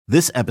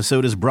This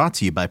episode is brought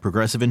to you by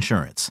Progressive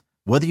Insurance.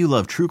 Whether you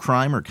love true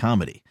crime or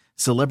comedy,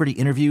 celebrity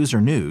interviews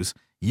or news,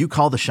 you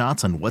call the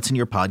shots on what's in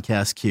your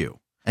podcast queue.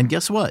 And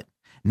guess what?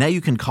 Now you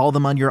can call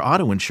them on your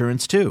auto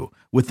insurance too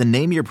with the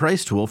Name Your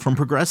Price tool from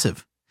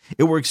Progressive.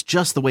 It works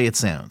just the way it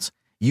sounds.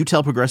 You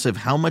tell Progressive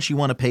how much you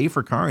want to pay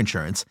for car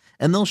insurance,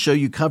 and they'll show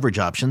you coverage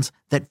options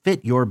that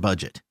fit your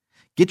budget.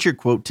 Get your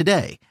quote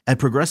today at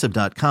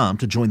Progressive.com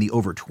to join the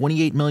over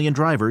 28 million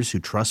drivers who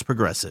trust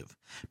Progressive.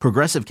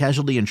 Progressive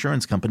Casualty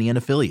Insurance Company and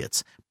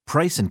Affiliates.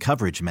 Price and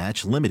coverage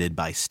match limited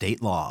by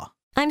state law.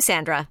 I'm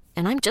Sandra,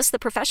 and I'm just the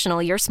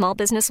professional your small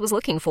business was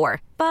looking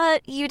for.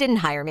 But you didn't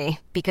hire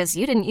me because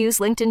you didn't use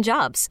LinkedIn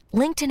Jobs.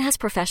 LinkedIn has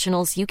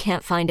professionals you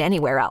can't find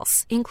anywhere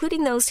else,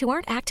 including those who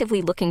aren't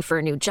actively looking for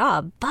a new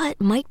job, but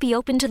might be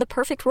open to the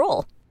perfect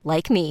role,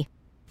 like me.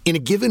 In a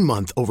given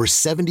month, over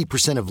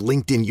 70% of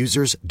LinkedIn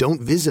users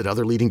don't visit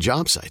other leading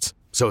job sites.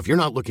 So if you're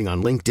not looking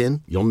on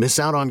LinkedIn, you'll miss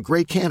out on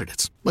great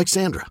candidates like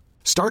Sandra.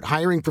 Start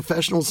hiring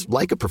professionals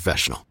like a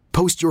professional.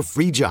 Post your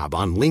free job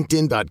on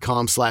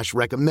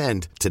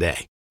linkedin.com/recommend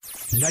today.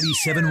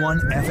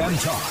 97.1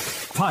 FM Talk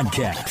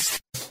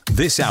Podcast.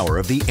 This hour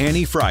of the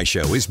Annie Frey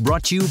Show is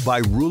brought to you by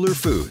Ruler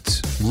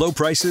Foods. Low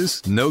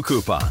prices, no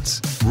coupons.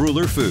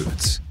 Ruler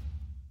Foods.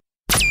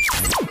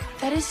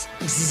 That is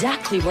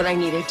exactly what I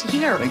needed to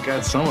hear. Thank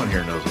God someone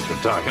here knows what they're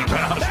talking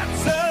about.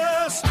 That's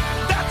us.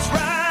 That's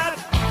right.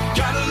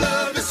 Gotta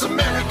love this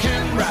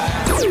American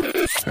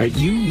ride. All right,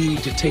 you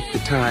need to take the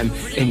time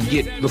and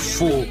get the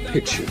full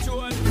picture.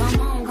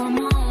 Come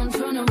on,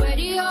 turn the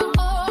radio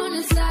on.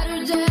 It's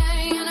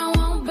Saturday and I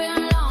won't be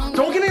long.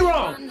 Don't get me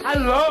wrong. I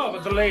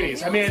love the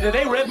ladies. I mean,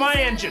 they rev my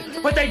engine,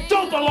 but they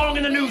don't belong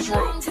in the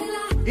newsroom.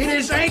 It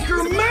is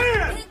Anchor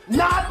Man,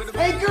 not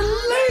Anchor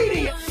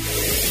Lady.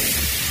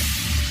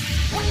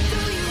 What do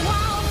you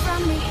want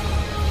from me?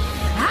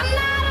 I'm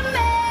not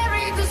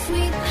America's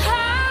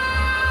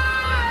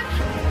sweetheart.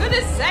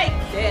 Goodness sake,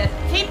 kid.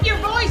 Keep your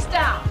voice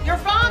down. Your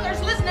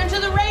father's listening to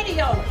the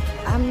radio.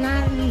 I'm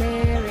not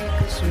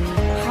America's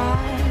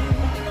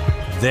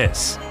sweetheart.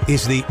 This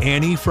is the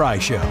Annie Frey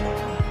Show.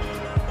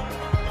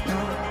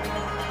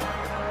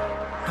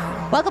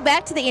 Welcome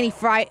back to the Annie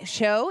Frey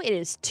Show. It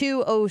is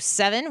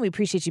 2:07. We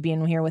appreciate you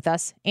being here with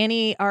us.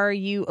 Annie, are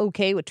you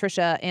okay with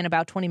Trisha in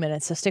about 20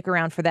 minutes? So stick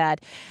around for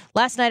that.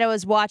 Last night I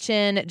was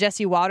watching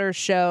Jesse Waters'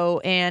 show,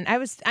 and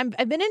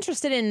I've been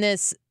interested in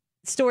this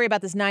story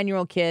about this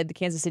 9-year-old kid, the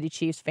Kansas City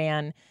Chiefs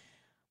fan.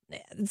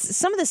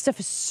 Some of this stuff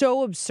is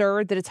so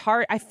absurd that it's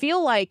hard. I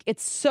feel like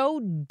it's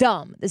so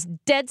dumb. This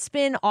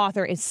Deadspin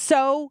author is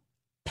so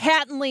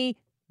patently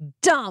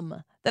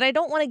dumb that I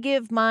don't want to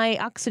give my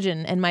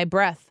oxygen and my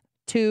breath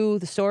to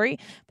the story.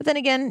 But then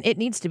again, it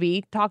needs to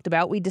be talked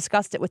about. We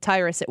discussed it with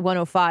Tyrus at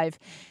 105,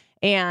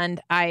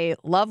 and I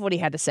love what he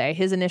had to say.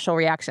 His initial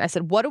reaction, I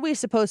said, what are we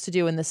supposed to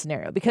do in this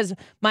scenario? Because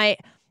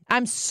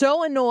I'm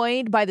so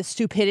annoyed by the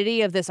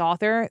stupidity of this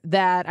author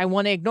that I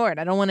want to ignore it.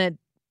 I don't want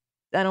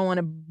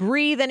to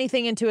breathe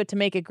anything into it to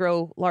make it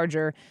grow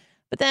larger.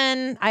 But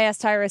then I asked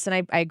Tyrus,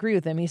 and I agree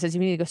with him. He says, you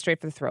need to go straight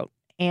for the throat.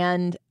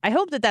 And I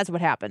hope that that's what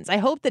happens. I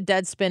hope that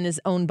Deadspin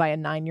is owned by a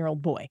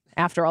 9-year-old boy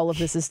after all of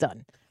this is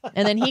done.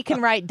 And then he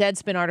can write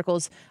Deadspin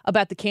articles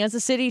about the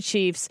Kansas City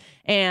Chiefs,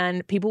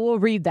 and people will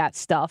read that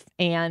stuff,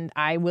 and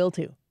I will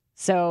too.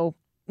 So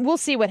we'll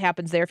see what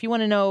happens there. If you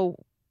want to know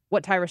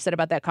what Tyrus said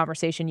about that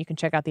conversation, you can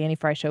check out the Annie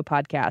Frey Show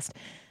podcast.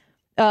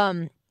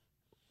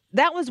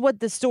 That was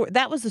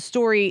the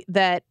story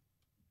that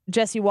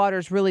Jesse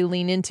Waters really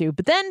leaned into.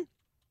 But then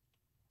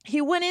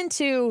he went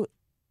into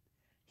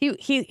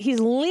he's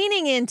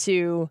leaning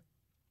into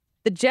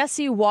the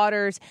Jesse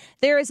Waters.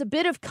 There is a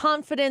bit of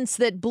confidence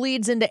that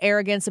bleeds into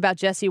arrogance about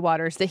Jesse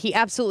Waters that he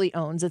absolutely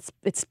owns.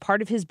 It's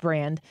part of his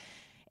brand.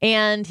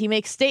 And he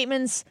makes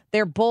statements.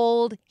 They're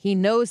bold. He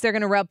knows they're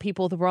going to rub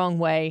people the wrong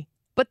way.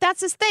 But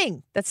that's his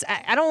thing.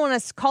 I don't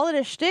want to call it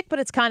a shtick, but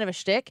it's kind of a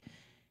shtick.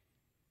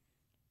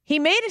 He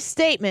made a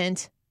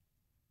statement.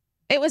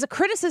 It was a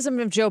criticism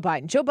of Joe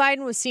Biden. Joe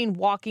Biden was seen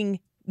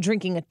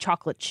drinking a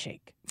chocolate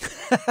shake.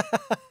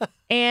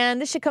 And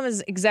this should come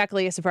as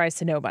exactly a surprise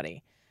to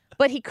nobody.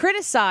 But he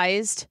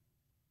criticized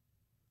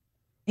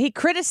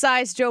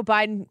Joe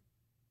Biden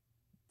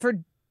for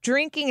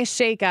drinking a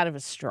shake out of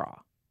a straw.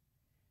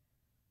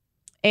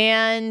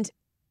 And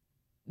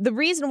the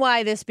reason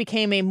why this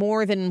became a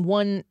more than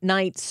one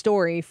night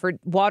story for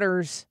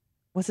Waters,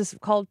 what's this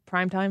called?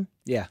 Primetime?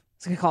 Yeah. I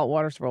was going to call it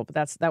Waters World,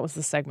 but that was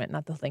the segment,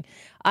 not the thing.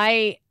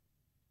 I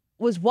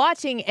was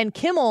watching, and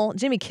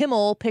Jimmy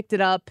Kimmel picked it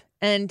up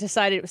and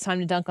decided it was time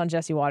to dunk on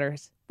Jesse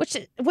Waters,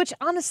 which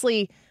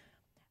honestly,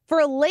 for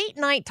a late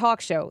night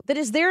talk show that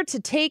is there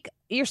to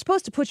you're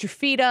supposed to put your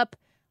feet up,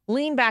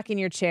 lean back in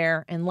your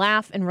chair, and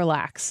laugh and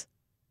relax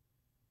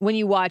when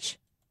you watch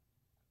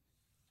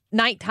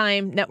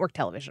nighttime network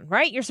television,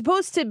 right? You're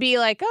supposed to be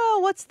like, oh,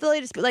 what's the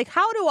latest? Like,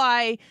 how do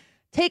I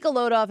take a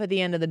load off at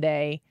the end of the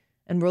day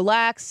and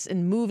relax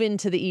and move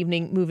into the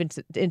evening, move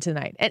into the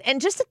night? And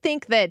just to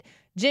think that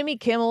Jimmy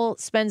Kimmel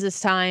spends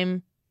his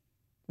time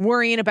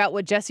worrying about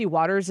what Jesse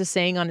Waters is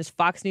saying on his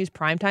Fox News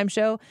primetime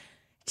show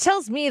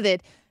tells me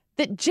that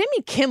that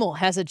Jimmy Kimmel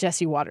has a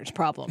Jesse Waters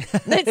problem.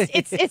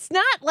 It's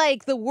not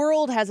like the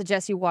world has a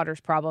Jesse Waters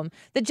problem.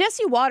 That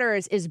Jesse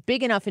Waters is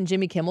big enough in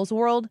Jimmy Kimmel's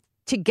world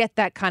to get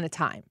that kind of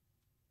time,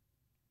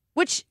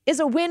 which is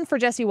a win for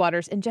Jesse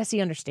Waters, and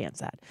Jesse understands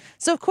that.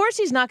 So, of course,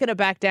 he's not going to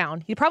back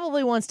down. He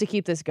probably wants to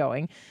keep this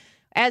going.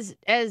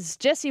 As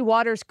Jesse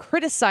Waters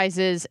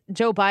criticizes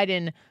Joe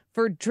Biden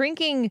for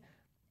drinking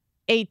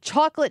a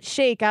chocolate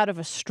shake out of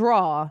a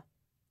straw,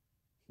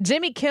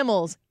 Jimmy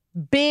Kimmel's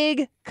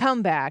big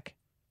comeback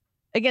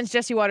against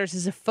Jesse Waters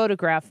is a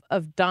photograph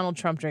of Donald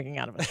Trump drinking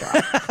out of a straw.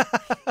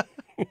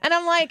 And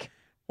I'm like,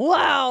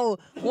 wow,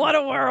 what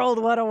a world,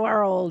 what a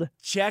world.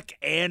 Check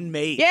and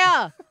mate.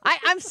 Yeah.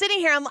 I'm sitting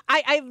here.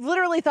 I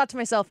literally thought to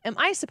myself, am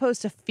I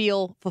supposed to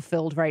feel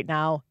fulfilled right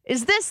now?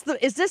 Is this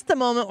the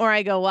moment where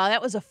I go, wow,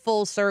 that was a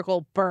full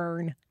circle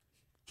burn?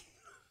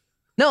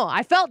 No,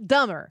 I felt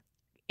dumber.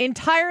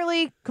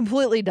 Entirely,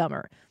 completely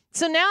dumber.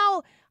 So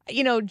now,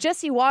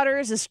 Jesse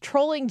Waters is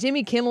trolling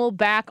Jimmy Kimmel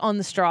back on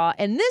the straw,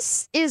 and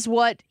this is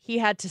what he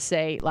had to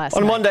say last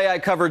night. On Monday, I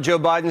covered Joe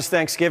Biden's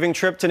Thanksgiving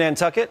trip to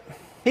Nantucket.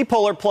 He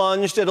polar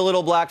plunged, did a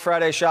little Black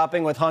Friday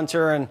shopping with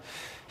Hunter, and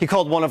he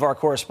called one of our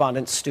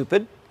correspondents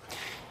stupid.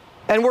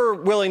 And we're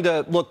willing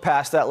to look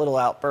past that little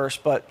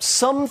outburst, but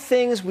some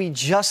things we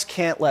just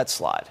can't let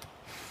slide.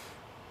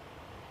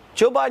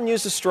 Joe Biden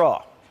used a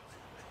straw.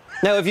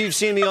 Now, if you've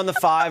seen me on The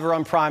Five or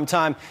on Prime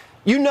Time,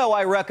 you know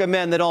I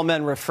recommend that all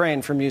men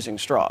refrain from using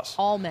straws.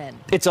 All men.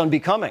 It's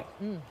unbecoming.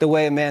 The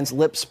way a man's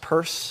lips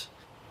purse.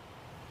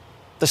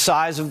 The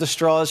size of the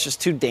straw is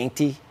just too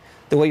dainty.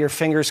 The way your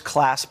fingers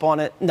clasp on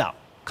it. No,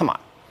 come on.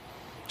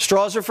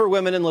 Straws are for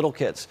women and little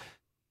kids.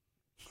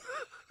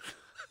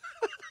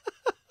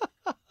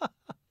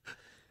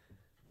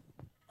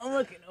 I'm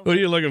looking over. What are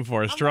you looking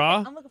for? A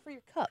straw? I'm looking for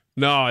your cup.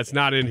 No, it's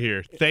not in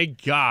here.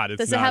 Thank God it's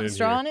not in here. Does it have a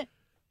straw on it?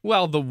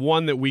 Well, the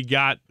one that we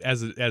got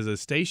as a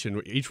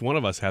station, each one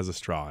of us has a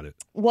straw in it.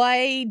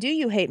 Why do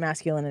you hate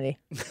masculinity?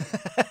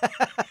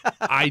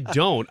 I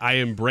don't. I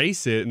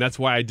embrace it, and that's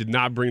why I did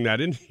not bring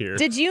that in here.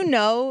 Did you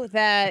know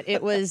that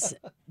it was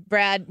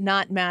Brad,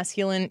 not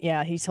masculine?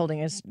 Yeah, he's holding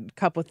his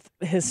cup with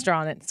his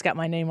straw in it. It's got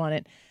my name on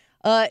it.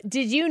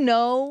 Did you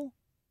know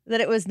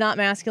that it was not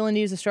masculine to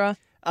use a straw?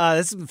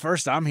 This is the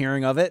first I'm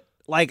hearing of it.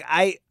 Like,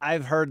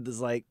 I've heard this,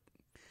 like,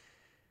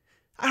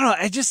 I don't know.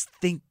 I just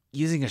think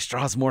using a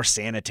straw is more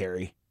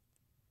sanitary.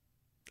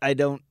 I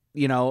don't,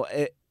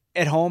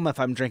 at home, if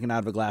I'm drinking out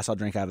of a glass, I'll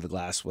drink out of the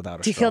glass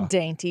without a straw. Do you feel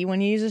dainty when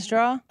you use a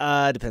straw?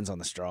 Depends on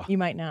the straw. You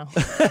might know.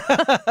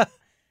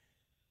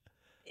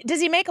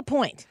 Does he make a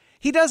point?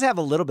 He does have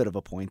a little bit of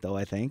a point, though,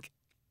 I think.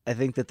 I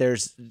think that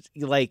there's,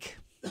 like,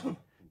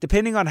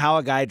 depending on how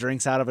a guy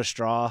drinks out of a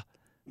straw,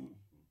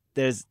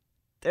 there's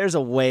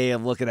a way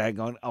of looking at it and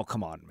going, oh,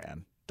 come on,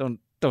 man.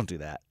 Don't do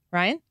that.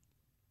 Ryan?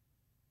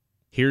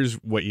 Here's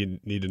what you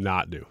need to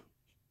not do.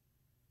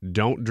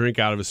 Don't drink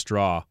out of a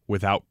straw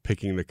without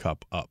picking the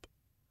cup up.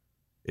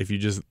 If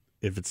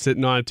it's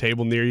sitting on a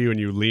table near you and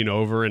you lean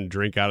over and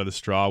drink out of the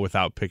straw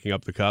without picking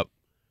up the cup,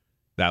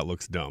 that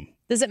looks dumb.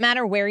 Does it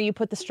matter where you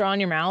put the straw in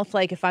your mouth?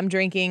 Like if I'm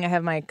drinking, I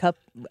have my cup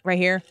right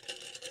here.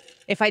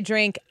 If I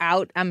drink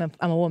out, I'm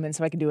a woman,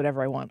 so I can do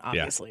whatever I want,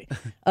 obviously.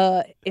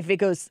 Yeah. If it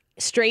goes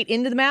straight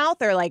into the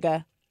mouth or like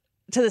to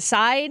the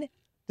side,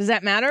 does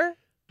that matter?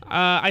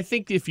 I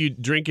think if you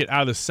drink it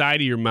out of the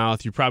side of your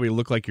mouth, you probably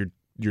look like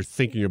you're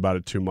thinking about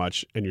it too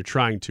much and you're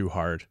trying too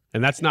hard.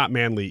 And that's not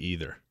manly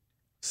either.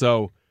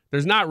 So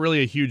there's not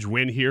really a huge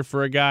win here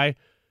for a guy.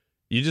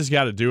 You just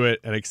got to do it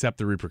and accept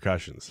the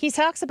repercussions. He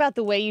talks about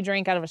the way you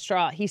drink out of a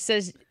straw.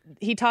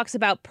 He talks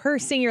about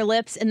pursing your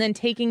lips and then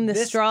taking the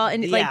straw.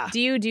 And do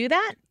you do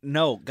that?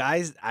 No,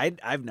 guys,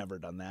 I've never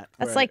done that.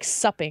 That's like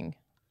supping.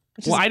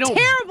 Which is a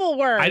terrible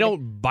word. I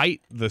don't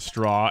bite the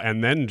straw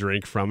and then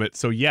drink from it.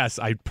 So, yes,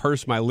 I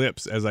purse my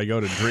lips as I go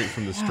to drink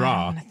from the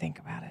straw. I want to think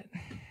about it.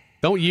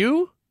 Don't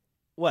you?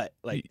 What?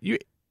 Like you?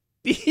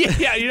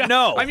 Yeah.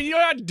 No. I mean, you're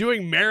not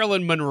doing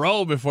Marilyn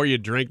Monroe before you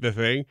drink the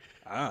thing.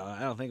 I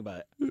don't think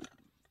about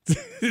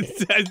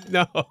it.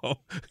 No.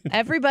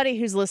 Everybody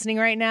who's listening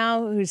right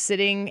now, who's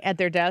sitting at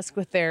their desk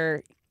with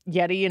their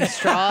Yeti and a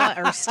straw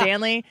or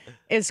Stanley,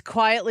 is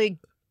quietly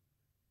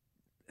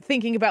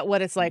thinking about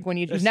what it's like when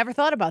you've never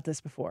thought about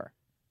this before.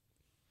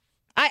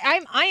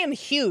 I am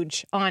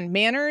huge on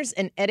manners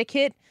and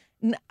etiquette.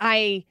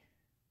 I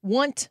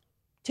want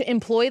to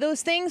employ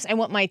those things. I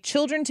want my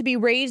children to be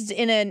raised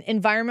in an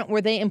environment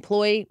where they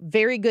employ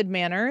very good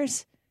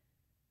manners.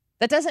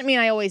 That doesn't mean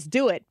I always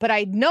do it, but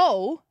I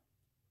know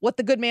what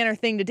the good manner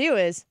thing to do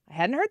is. I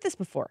hadn't heard this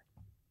before.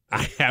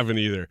 I haven't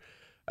either.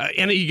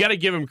 And you got to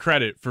give him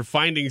credit for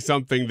finding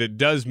something that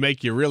does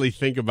make you really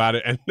think about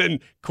it and then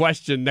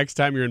question next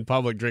time you're in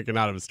public drinking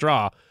out of a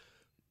straw.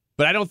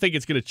 But I don't think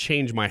it's going to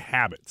change my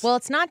habits. Well,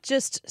 it's not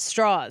just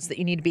straws that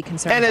you need to be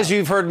concerned about. And as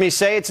you've heard me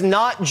say, it's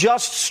not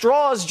just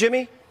straws,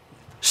 Jimmy.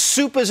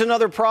 Soup is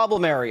another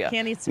problem area.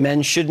 Can't eat soup.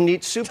 Men shouldn't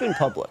eat soup in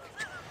public.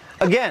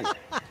 Again,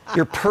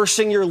 you're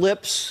pursing your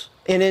lips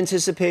in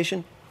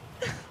anticipation.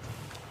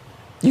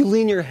 You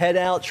lean your head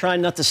out,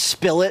 trying not to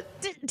spill it.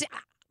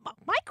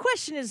 My question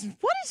question is,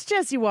 what is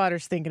Jesse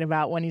Waters thinking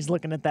about when he's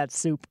looking at that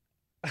soup?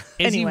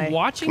 Is he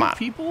watching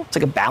people? It's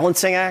like a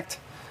balancing act.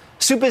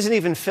 Soup isn't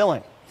even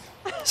filling.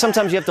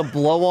 Sometimes you have to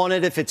blow on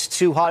it if it's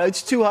too hot.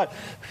 It's too hot.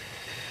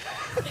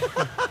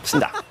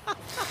 Stop.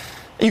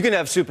 You can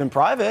have soup in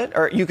private,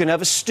 or you can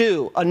have a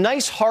stew, a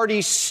nice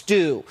hearty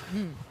stew.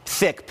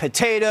 Thick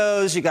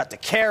potatoes, you got the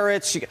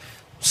carrots, you got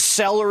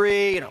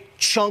celery,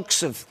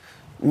 chunks of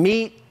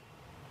meat.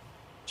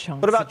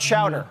 What about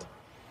chowder?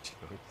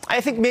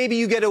 I think maybe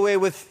you get away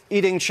with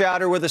eating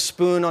chowder with a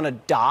spoon on a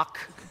dock.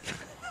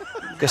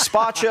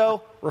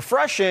 Gazpacho,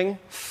 refreshing,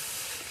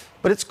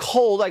 but it's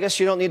cold. I guess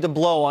you don't need to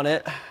blow on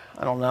it.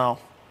 I don't know.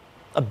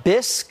 A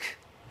bisque?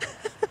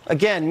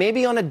 Again,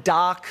 maybe on a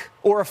dock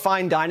or a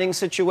fine dining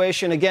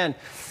situation. Again,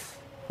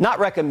 not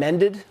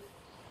recommended.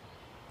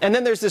 And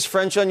then there's this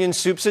French onion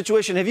soup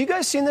situation. Have you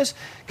guys seen this?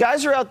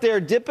 Guys are out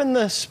there dipping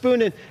the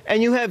spoon in,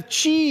 and you have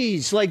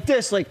cheese like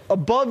this, like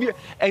above your,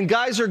 and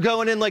guys are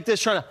going in like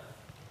this, trying to,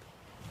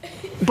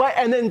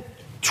 and then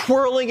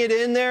twirling it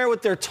in there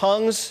with their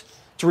tongues.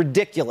 It's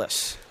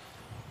ridiculous.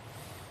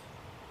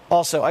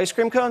 Also, ice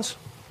cream cones?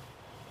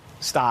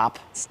 Stop.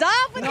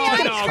 Stop with the ice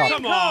cream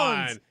come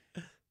cones.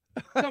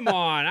 Come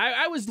on.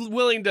 I was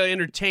willing to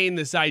entertain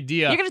this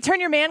idea. You're going to turn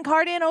your man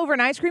card in over an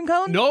ice cream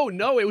cone?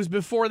 No, it was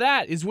before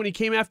that. Is when he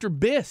came after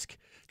bisque.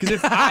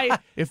 Because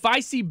if I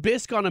see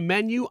bisque on a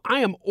menu, I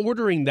am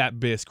ordering that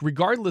bisque,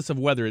 regardless of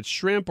whether it's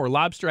shrimp or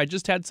lobster. I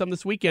just had some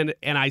this weekend,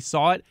 and I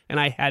saw it, and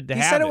I had to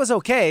have it. He said it was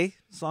okay,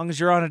 as long as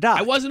you're on a dock.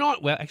 I wasn't on...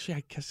 Well, actually,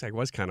 I guess I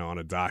was kind of on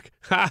a dock.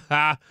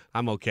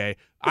 I'm okay.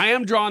 I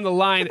am drawing the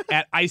line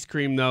at ice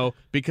cream, though,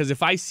 because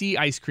if I see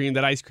ice cream,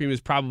 that ice cream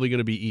is probably going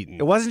to be eaten.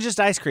 It wasn't just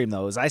ice cream,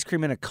 though. It was ice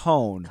cream in a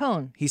cone.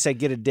 Cone. He said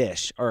get a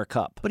dish or a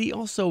cup. But he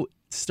also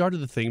started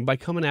the thing by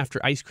coming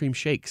after ice cream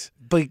shakes.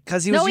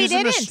 Because he was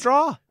using a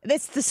straw.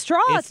 It's the straw.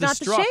 It's not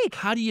straw. the shake.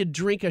 How do you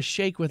drink a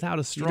shake without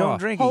a straw? You don't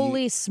drink it.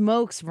 Holy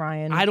smokes,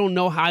 Ryan. I don't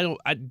know how.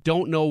 I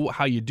don't know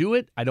how you do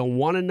it. I don't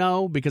want to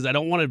know because I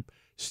don't want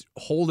to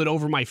hold it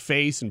over my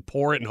face and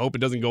pour it and hope it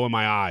doesn't go in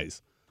my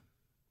eyes.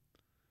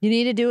 You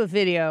need to do a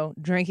video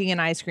drinking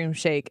an ice cream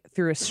shake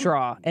through a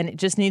straw, and it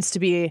just needs to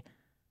be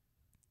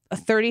a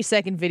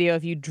 30-second video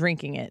of you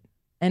drinking it,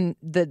 and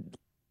the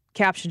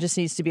caption just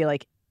needs to be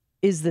like,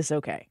 "Is this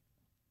okay?"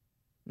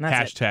 And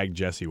that's Hashtag it.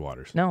 Jesse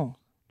Waters. No,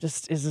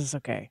 just is this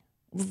okay?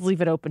 Let's leave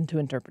it open to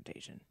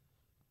interpretation.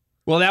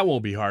 Well, that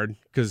won't be hard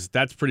because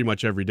that's pretty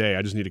much every day.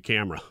 I just need a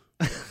camera.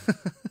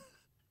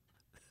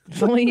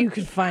 If only you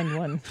could find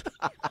one.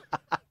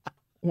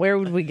 Where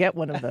would we get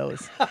one of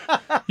those?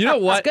 You know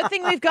what? It's a good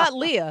thing we've got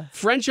Leah.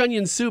 French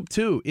onion soup,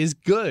 too, is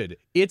good.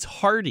 It's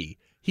hearty.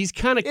 He's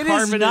kind of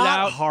carving it it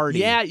out. Hearty.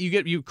 Yeah, you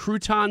get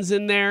croutons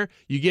in there.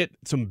 You get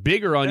some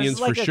bigger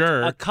onions like for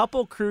sure. A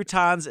couple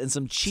croutons and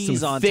some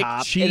cheese on thick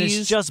top. cheese. And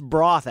it's just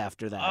broth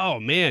after that. Oh,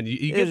 man.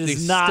 You get it the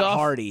is not stuff,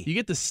 hearty. You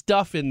get the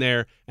stuff in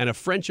there, and a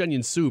French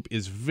onion soup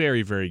is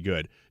very, very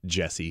good,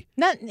 Jesse.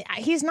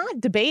 He's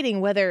not debating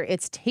whether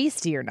it's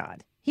tasty or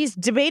not. He's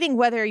debating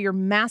whether you're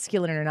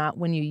masculine or not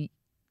when you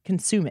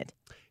consume it.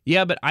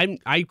 Yeah, but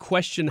I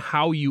question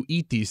how you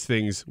eat these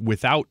things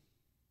without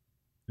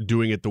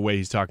doing it the way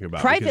he's talking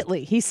about.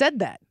 Privately, he said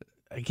that.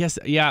 I guess,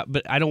 yeah,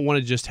 but I don't want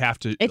to just have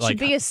to should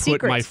be a put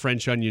secret. my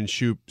French onion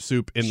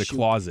soup in the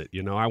closet.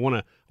 You know, I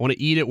want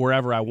to eat it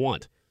wherever I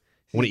want.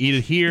 I want to eat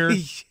it here,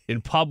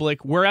 in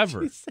public,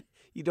 wherever.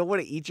 You don't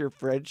want to eat your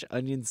French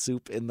onion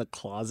soup in the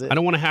closet? I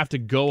don't want to have to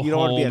go you don't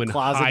home want to be a and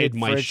closeted hide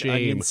my French shame.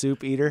 onion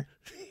soup eater?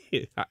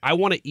 I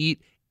want to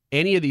eat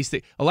any of these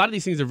things. A lot of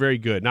these things are very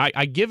good. Now,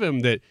 I give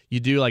him that you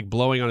do like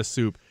blowing on a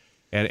soup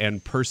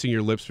and pursing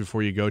your lips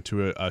before you go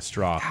to a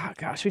straw. Oh,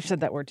 gosh, we've said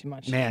that word too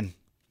much. Man.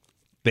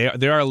 They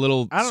are a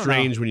little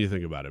strange when you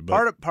think about it.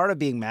 But part of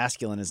being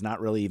masculine is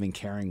not really even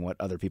caring what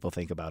other people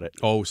think about it.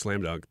 Oh,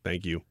 slam dunk.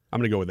 Thank you. I'm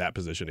going to go with that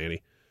position,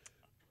 Annie.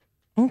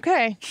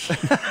 Okay.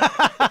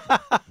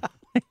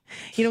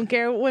 You don't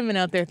care what women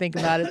out there think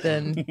about it,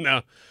 then.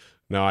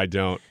 No, I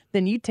don't.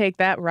 Then you take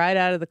that right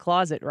out of the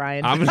closet,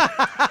 Ryan.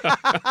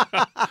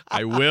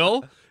 I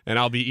will, and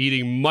I'll be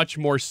eating much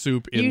more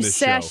soup in this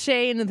show. You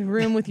sashay into the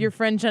room with your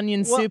French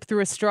onion soup through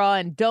a straw,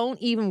 and don't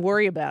even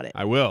worry about it.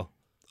 I will.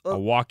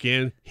 I'll walk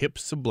in,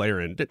 hips a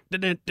blaring.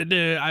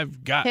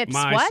 I've got hips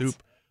my what? soup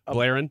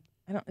blaring.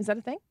 Is that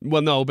a thing?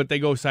 Well, no, but they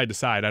go side to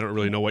side. I don't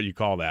really know what you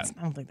call that.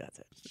 I don't think that's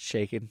it.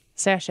 Shaking.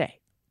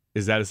 Sashay.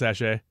 Is that a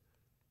sachet?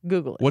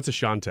 Google it. What's a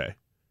shante?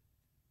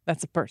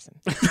 That's a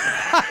person.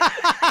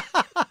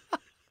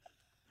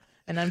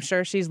 And I'm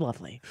sure she's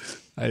lovely.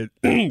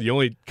 The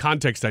only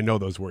context I know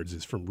those words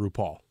is from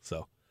RuPaul.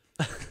 So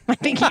I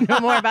think you know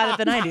more about it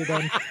than I do,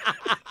 then.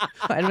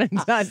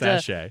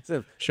 Sachet.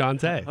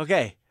 Shante.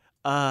 Okay.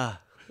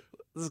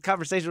 This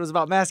conversation was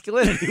about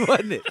masculinity,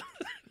 wasn't it?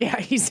 Yeah,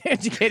 he's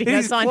educating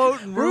us on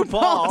quoting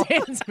RuPaul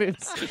dance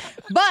moves.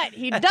 But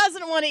he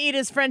doesn't want to eat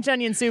his French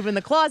onion soup in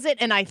the closet,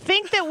 and I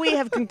think that we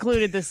have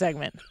concluded this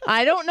segment.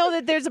 I don't know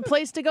that there's a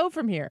place to go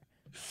from here.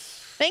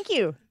 Thank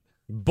you.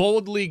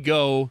 Boldly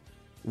go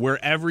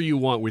wherever you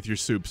want with your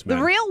soups, man.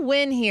 The real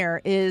win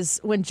here is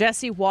when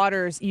Jesse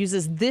Waters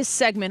uses this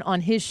segment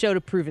on his show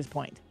to prove his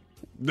point.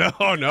 No.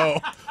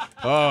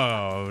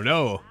 Oh,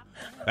 no.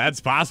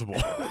 That's possible.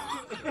 I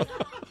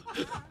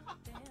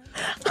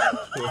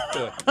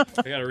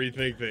got to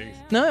rethink things.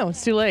 No,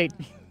 it's too late.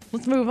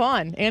 Let's move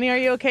on. Annie, are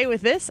you okay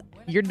with this?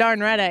 You're darn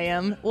right I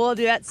am. We'll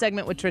do that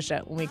segment with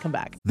Trisha when we come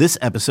back. This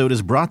episode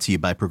is brought to you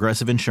by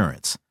Progressive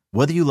Insurance.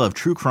 Whether you love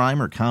true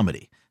crime or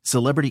comedy,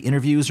 celebrity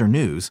interviews or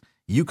news,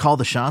 you call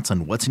the shots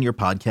on what's in your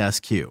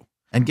podcast queue.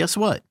 And guess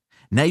what?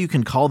 Now you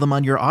can call them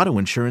on your auto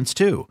insurance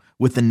too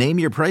with the Name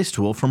Your Price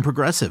tool from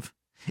Progressive.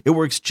 It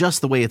works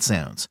just the way it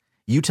sounds.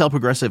 You tell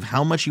Progressive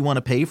how much you want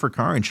to pay for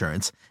car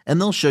insurance, and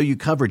they'll show you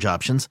coverage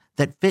options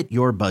that fit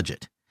your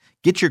budget.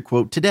 Get your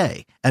quote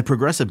today at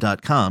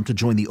Progressive.com to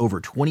join the over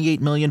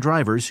 28 million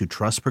drivers who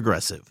trust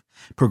Progressive.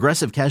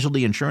 Progressive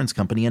Casualty Insurance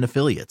Company and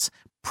Affiliates.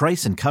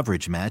 Price and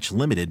coverage match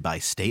limited by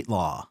state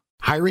law.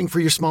 Hiring for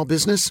your small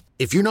business?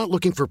 If you're not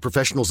looking for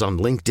professionals on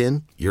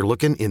LinkedIn, you're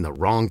looking in the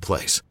wrong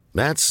place.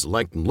 That's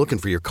like looking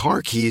for your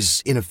car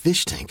keys in a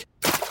fish tank.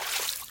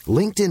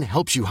 LinkedIn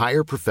helps you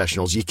hire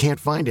professionals you can't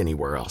find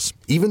anywhere else,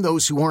 even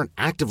those who aren't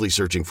actively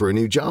searching for a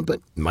new job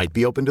but might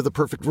be open to the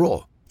perfect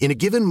role. In a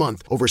given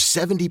month, over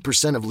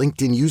 70% of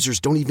LinkedIn users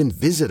don't even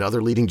visit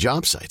other leading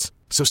job sites.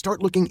 So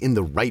start looking in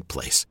the right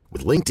place.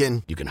 With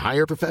LinkedIn, you can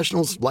hire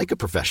professionals like a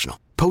professional.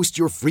 Post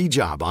your free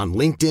job on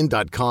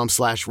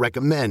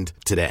linkedin.com/recommend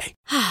today.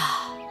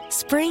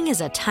 Spring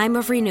is a time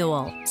of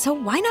renewal, so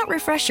why not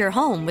refresh your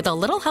home with a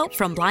little help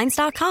from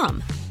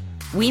Blinds.com?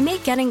 We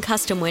make getting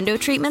custom window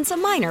treatments a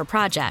minor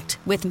project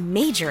with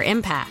major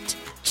impact.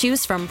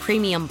 Choose from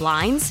premium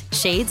blinds,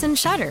 shades, and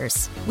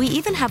shutters. We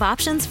even have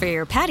options for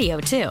your patio,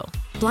 too.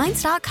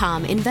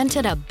 Blinds.com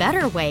invented a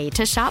better way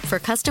to shop for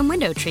custom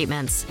window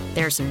treatments.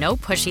 There's no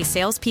pushy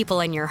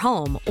salespeople in your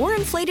home or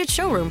inflated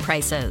showroom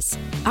prices.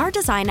 Our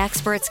design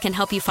experts can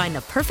help you find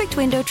the perfect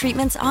window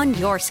treatments on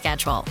your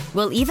schedule.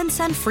 We'll even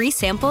send free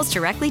samples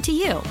directly to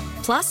you.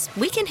 Plus,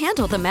 we can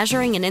handle the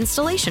measuring and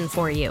installation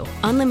for you.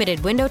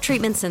 Unlimited window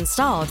treatments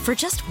installed for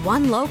just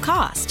one low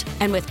cost.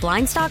 And with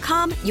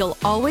Blinds.com, you'll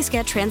always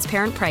get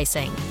transparent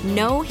pricing.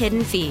 No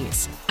hidden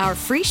fees. Our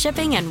free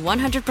shipping and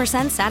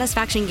 100%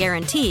 satisfaction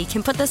guarantee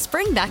can put the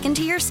spring back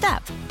into your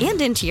step and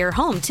into your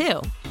home,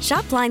 too.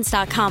 Shop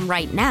Blinds.com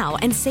right now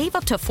and save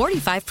up to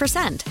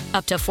 45%.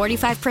 Up to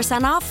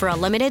 45% off for a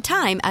limited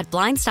time at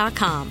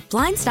Blinds.com.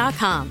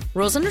 Blinds.com.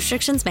 Rules and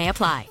restrictions may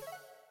apply.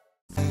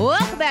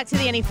 Welcome back to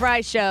the Annie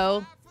Frey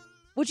Show.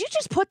 Would you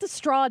just put the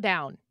straw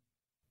down?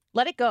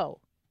 Let it go.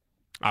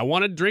 I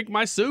want to drink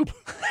my soup.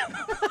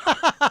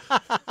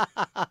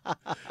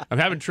 I'm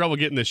having trouble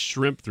getting the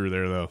shrimp through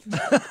there, though.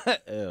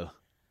 Ew.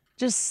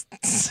 Just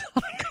suck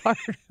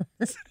harder.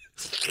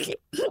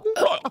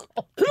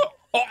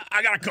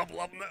 I got a couple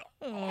of them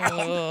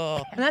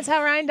now. And that's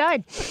how Ryan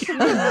died.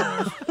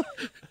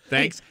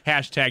 Thanks.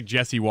 Hashtag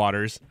Jesse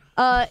Waters.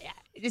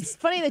 It's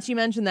funny that you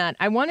mentioned that.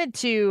 I wanted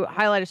to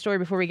highlight a story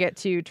before we get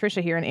to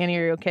Trisha here and Annie,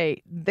 are you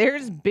okay?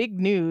 There's big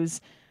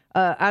news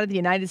out of the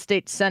United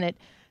States Senate.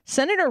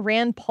 Senator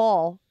Rand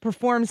Paul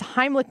performs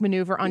Heimlich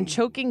maneuver on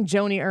choking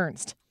Joni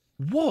Ernst.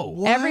 Whoa.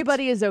 What?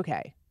 Everybody is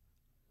okay.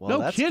 Well, no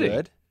that's kidding.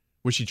 Good.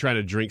 Was she trying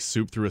to drink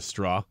soup through a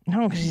straw?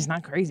 No, because she's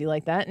not crazy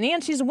like that.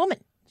 And she's a woman.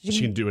 She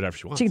can do whatever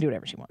she wants. She can do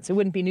whatever she wants. It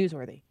wouldn't be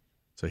newsworthy.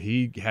 So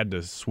he had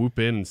to swoop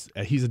in.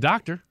 And he's a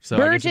doctor, so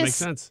Burgess I guess it makes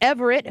sense.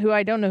 Everett, who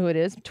I don't know who it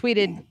is,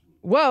 tweeted,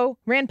 "Whoa,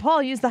 Rand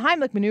Paul used the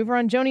Heimlich maneuver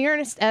on Joni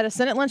Ernst at a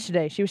Senate lunch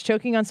today. She was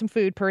choking on some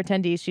food per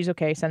attendees. She's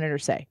okay,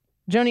 senators say."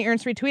 Joni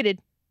Ernst retweeted,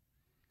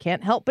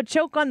 "Can't help but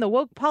choke on the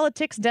woke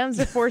politics Dems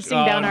are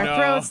forcing down our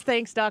throats.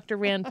 Thanks, Dr.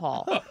 Rand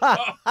Paul."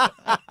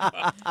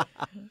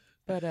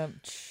 But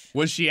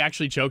was she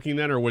actually choking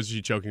then, or was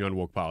she choking on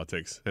woke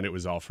politics and it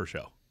was all for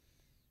show?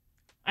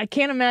 I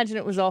can't imagine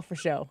it was all for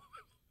show.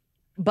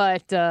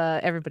 But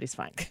everybody's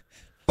fine.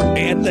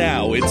 And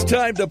now it's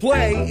time to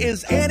play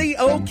Is Annie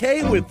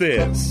Okay With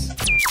This?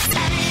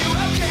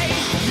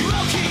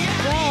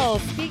 Well,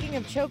 speaking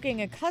of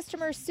choking, a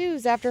customer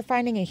sues after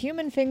finding a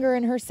human finger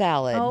in her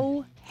salad.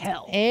 Oh,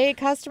 hell. A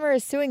customer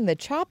is suing the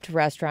Chopped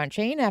restaurant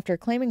chain after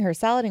claiming her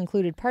salad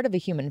included part of a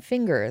human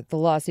finger. The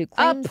lawsuit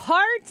claims... A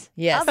part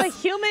yes. of a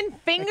human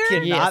finger? I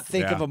cannot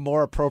think of a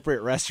more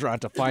appropriate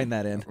restaurant to find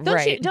that in.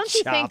 Don't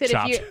you think that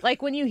if you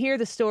like when you hear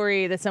the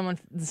story that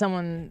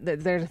someone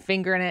that there's a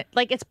finger in it,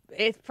 like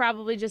it's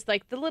probably just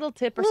like the little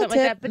tip or something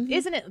like that, but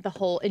isn't it the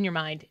whole in your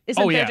mind?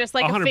 Isn't there just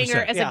like 100%. A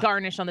finger as a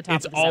garnish on the top?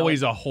 It's of the always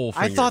salad? a whole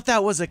finger. I thought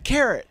that was a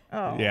carrot.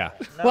 Oh. Yeah.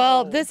 No.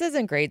 Well, this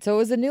isn't great. So it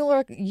was a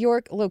New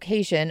York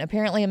location.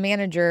 Apparently, a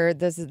manager.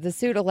 The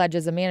suit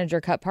alleges a manager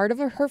cut part of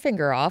her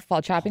finger off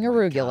while chopping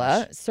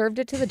arugula, served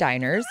it to the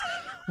diners.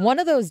 One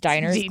of those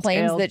diners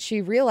claims that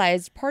she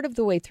realized part of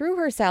the way through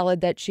her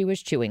salad that she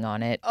was chewing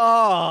on it.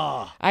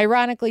 Oh.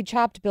 Ironically,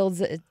 Chopped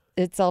builds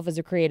itself as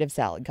a creative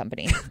salad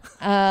company.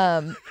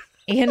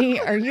 Annie,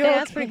 are you okay?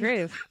 That's pretty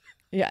creative.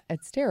 Yeah,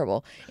 it's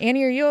terrible.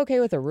 Annie, are you okay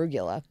with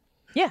arugula?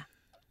 Yeah.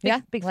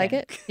 Big like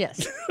fan. it?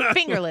 Yes.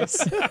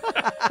 Fingerless.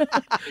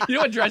 You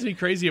know what drives me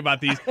crazy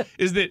about these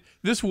is that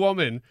this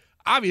woman,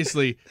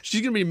 obviously,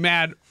 she's going to be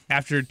mad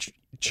after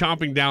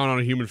chomping down on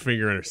a human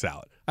finger in her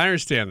salad. I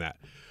understand that.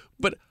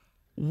 But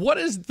what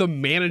is the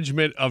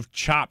management of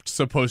Chopped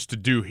supposed to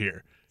do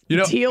here? You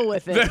know, deal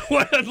with it.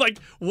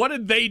 What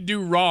did they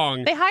do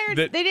wrong? They hired.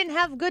 They didn't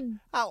have good.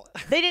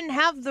 They didn't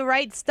have the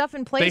right stuff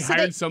in place. They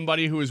hired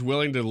somebody who was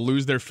willing to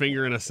lose their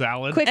finger in a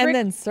salad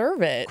then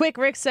serve it. Quick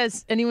Rick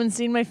says, "Anyone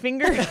seen my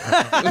finger?"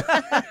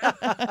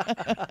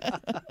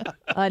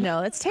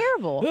 No, it's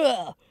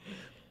terrible.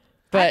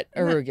 But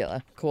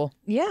arugula, cool.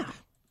 Yeah.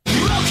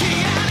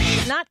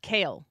 Not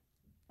kale.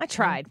 I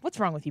tried. What's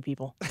wrong with you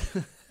people?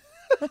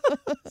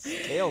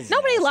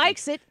 Nobody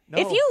likes it. No.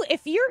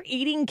 If you're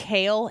eating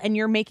kale and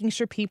you're making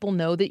sure people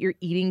know that you're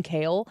eating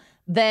kale,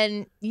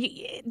 then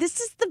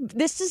this is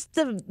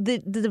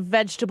the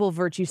vegetable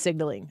virtue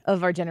signaling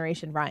of our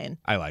generation, Ryan.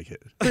 I like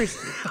it.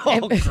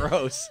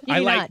 Gross.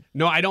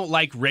 I don't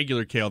like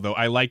regular kale though.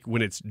 I like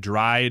when it's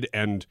dried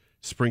and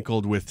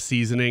sprinkled with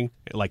seasoning,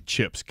 like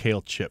chips,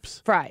 kale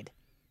chips. Fried.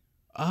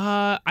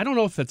 I don't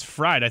know if that's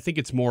fried. I think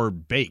it's more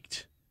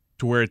baked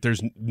to where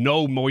there's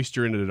no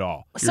moisture in it at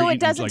all. So it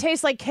doesn't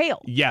taste like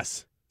kale.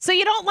 Yes. So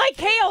you don't like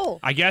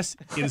kale. I guess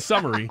in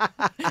summary,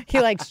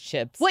 he likes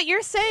chips. What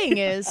you're saying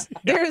is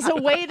there's a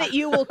way that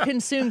you will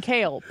consume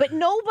kale, but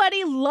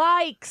nobody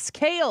likes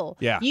kale.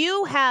 Yeah.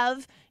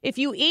 If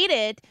you eat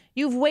it,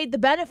 you've weighed the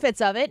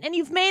benefits of it, and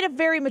you've made a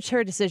very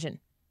mature decision.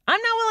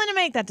 I'm not willing to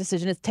make that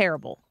decision. It's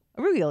terrible.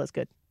 Arugula is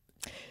good.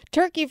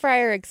 Turkey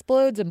fryer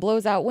explodes and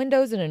blows out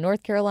windows in a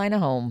North Carolina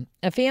home.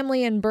 A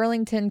family in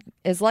Burlington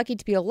is lucky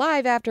to be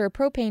alive after a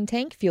propane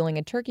tank fueling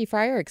a turkey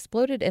fryer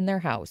exploded in their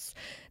house.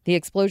 The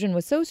explosion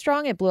was so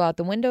strong it blew out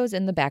the windows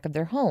in the back of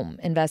their home.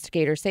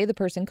 Investigators say the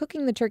person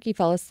cooking the turkey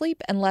fell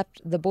asleep and left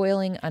the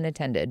boiling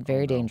unattended.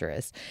 Very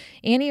dangerous.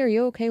 Annie, are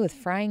you okay with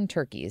frying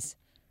turkeys?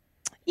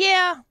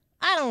 Yeah,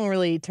 I don't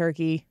really eat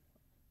turkey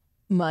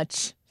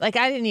much. Like,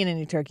 I didn't eat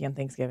any turkey on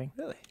Thanksgiving.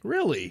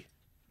 Really?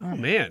 Oh,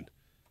 man.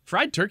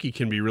 Fried turkey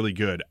can be really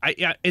good.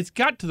 It's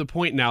got to the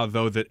point now,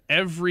 though, that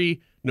every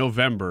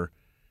November,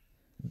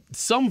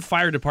 some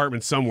fire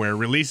department somewhere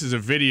releases a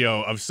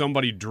video of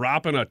somebody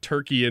dropping a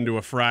turkey into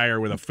a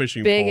fryer with a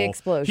fishing pole. Big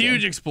explosion.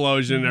 Huge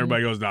explosion. Mm-hmm.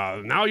 Everybody goes,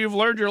 now you've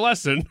learned your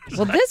lesson.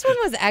 Well, this one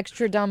was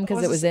extra dumb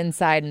because it was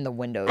inside and the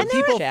windows and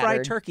people shattered.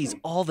 fry turkeys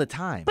all the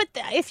time. But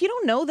if you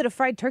don't know that a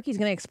fried turkey is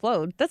going to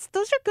explode, those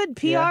are good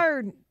PR.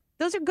 Yeah.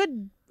 Those are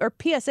good, or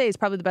PSA is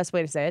probably the best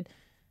way to say it,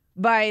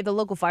 by the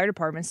local fire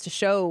departments to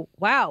show,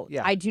 wow,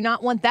 I do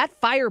not want that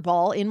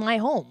fireball in my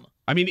home.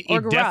 I mean,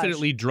 it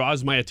definitely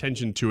draws my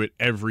attention to it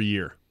every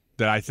year.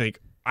 That I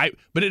think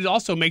but it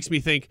also makes me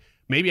think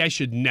maybe I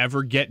should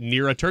never get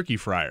near a turkey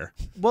fryer.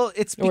 Well,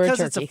 it's because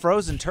it's a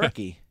frozen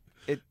turkey.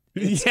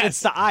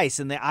 It's the ice,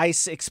 and the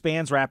ice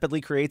expands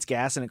rapidly, creates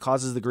gas, and it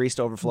causes the grease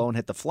to overflow and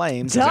hit the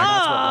flames. And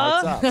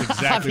that's what lights up.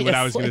 Exactly what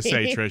I was going to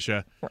say,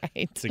 Trisha. Right.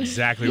 It's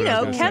exactly what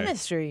I was going to say.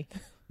 Chemistry.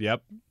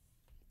 Yep.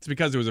 It's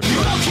because it was a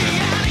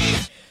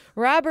frozen.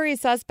 Robbery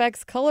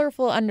suspect's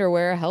colorful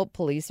underwear helped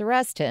police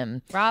arrest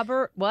him.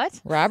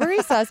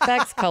 Robbery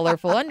suspect's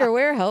colorful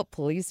underwear helped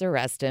police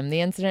arrest him. The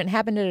incident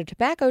happened at a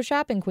tobacco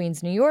shop in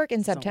Queens, New York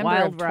in September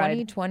of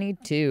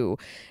 2022.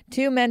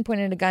 Two men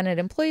pointed a gun at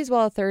employees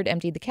while a third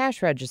emptied the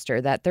cash register.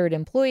 That third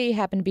employee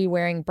happened to be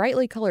wearing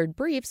brightly colored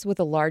briefs with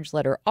a large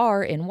letter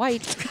R in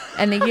white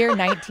and the year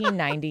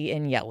 1990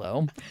 in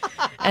yellow.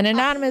 An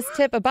anonymous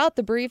tip about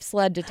the briefs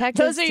led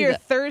detectives Those are your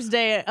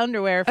Thursday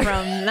underwear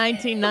from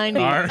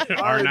 1990.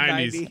 R90s.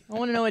 I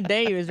want to know what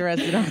day he was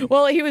arrested on.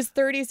 Well, he was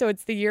 30, so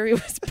it's the year he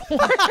was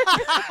born.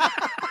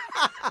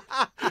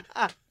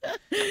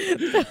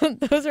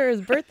 Those are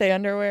his birthday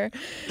underwear.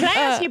 Can I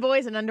ask you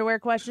boys an underwear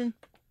question?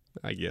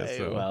 I guess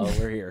so. Well,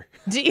 we're here.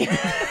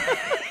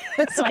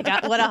 That's like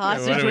what a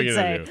hostage would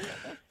say.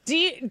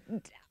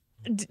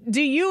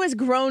 Do you as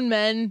grown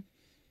men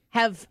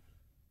have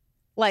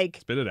like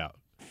spit it out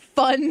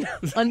fun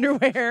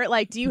underwear?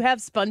 Like, do you have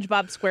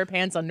SpongeBob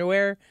SquarePants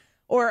underwear,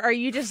 or are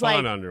you just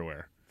fun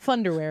underwear?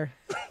 Funderwear.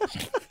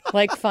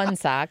 Like fun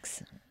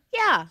socks.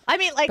 Yeah. I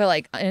mean, like. But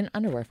like in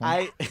underwear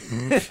form.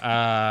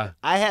 I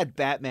had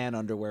Batman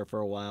underwear for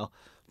a while,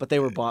 but they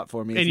were bought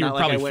for me. And you were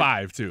probably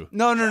 5, too.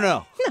 No.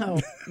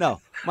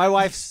 No. My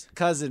wife's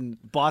cousin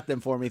bought them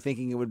for me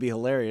thinking it would be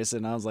hilarious,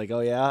 and I was like,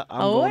 oh, yeah?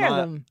 I'll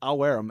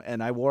wear them.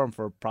 And I wore them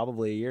for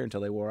probably a year until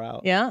they wore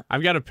out. Yeah?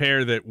 I've got a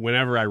pair that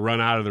whenever I run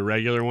out of the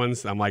regular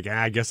ones, I'm like,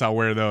 I guess I'll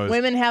wear those.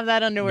 Women have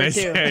that underwear,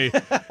 too.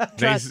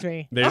 Trust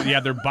me.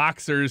 They're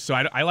boxers, so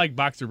I like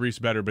boxer briefs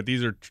better, but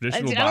these are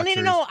traditional boxers. I don't need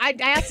to know. I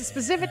asked a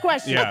specific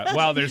question. Yeah,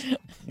 well, there's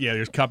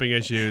cupping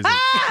issues.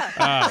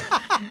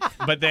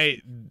 But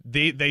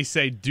they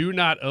say do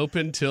not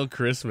open till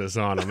Christmas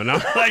on them. And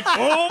I'm like,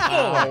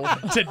 oh,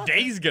 boy,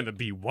 today's going to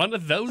be one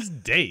of those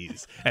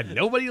days. And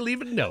nobody will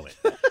even know it.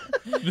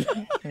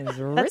 It's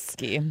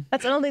risky.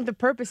 That's I don't think the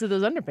purpose of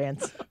those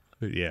underpants.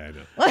 Yeah, I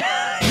know.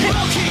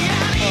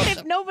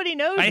 If nobody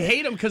knows I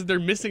hate them because they're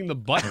missing the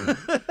button.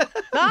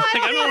 I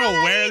don't want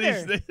to wear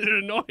these things. They're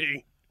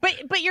annoying.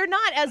 But you're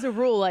not, as a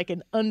rule, like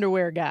an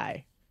underwear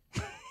guy.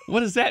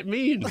 What does that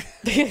mean?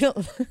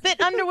 That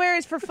underwear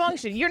is for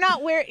function. You're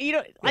not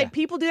like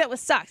people do that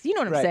with socks. You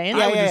know what I'm saying?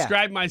 I would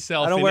describe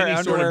myself in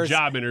any sort of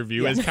job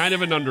interview as kind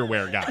of an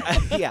underwear guy.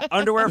 Yeah,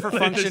 underwear for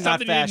function, not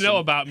something fashion. you know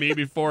about me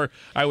before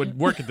I would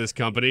work at this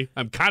company.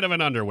 I'm kind of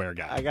an underwear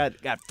guy. I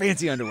got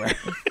fancy underwear.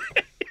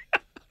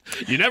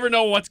 You never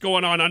know what's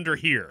going on under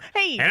here.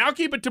 Hey. And I'll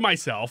keep it to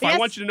myself. Yes. I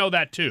want you to know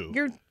that too.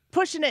 You're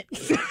pushing it.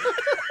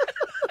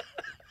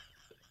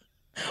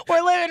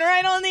 We're living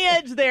right on the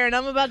edge there, and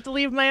I'm about to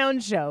leave my own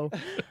show.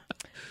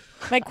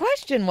 My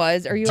question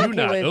was, are you Do okay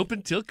not with...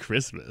 open till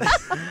Christmas.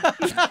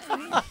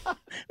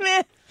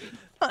 Meh.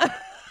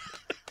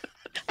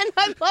 And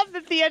I love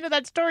that the end of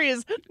that story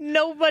is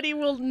nobody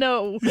will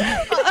know.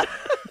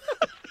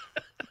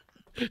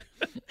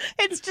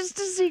 It's just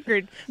a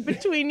secret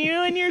between you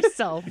and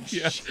yourself.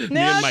 Yeah. Me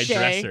Now, and my Shay.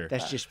 dresser.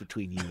 That's just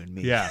between you and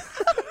me. Yeah.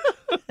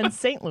 And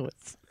St.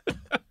 Louis.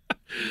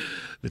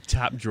 The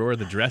top drawer of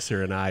the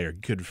dresser and I are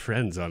good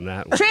friends on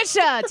that one.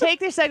 Trisha, take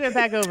this segment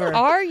back over.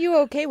 Are you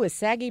okay with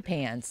saggy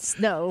pants?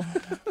 No.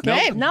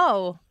 Okay.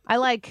 No. I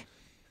like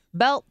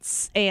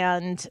belts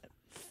and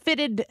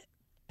fitted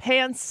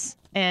pants,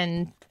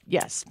 and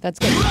yes. That's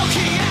good.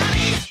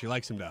 She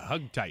likes him to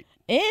hug tight.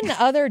 In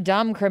other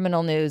dumb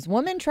criminal news,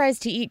 woman tries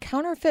to eat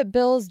counterfeit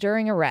bills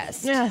during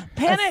arrest. Yeah,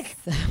 panic.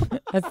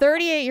 A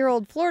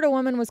 38-year-old Florida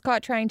woman was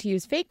caught trying to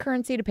use fake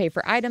currency to pay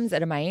for items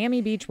at a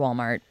Miami Beach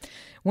Walmart.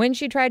 When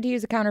she tried to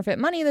use a counterfeit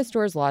money, the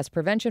store's loss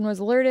prevention was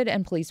alerted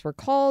and police were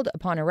called.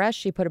 Upon arrest,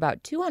 she put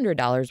about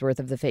 $200 worth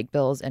of the fake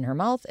bills in her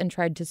mouth and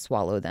tried to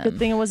swallow them. Good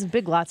thing it wasn't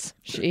Big Lots.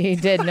 She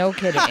did, no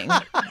kidding.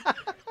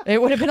 It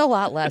would have been a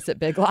lot less at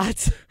Big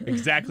Lots.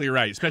 Exactly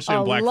right, especially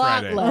on A Black lot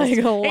Friday. less.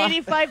 Like a lot.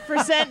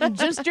 85% in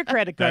just your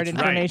credit card That's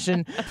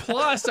information. Right.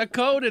 Plus a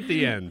code at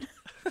the end.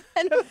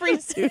 And a free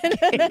suitcase.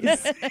 And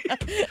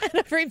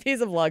a free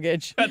piece of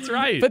luggage. That's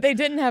right. But they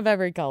didn't have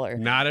every color.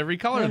 Not every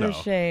color, What a though.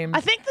 shame.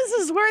 I think this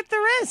is worth the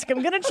risk.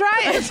 I'm going to try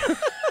it.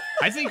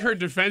 I think her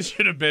defense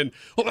should have been,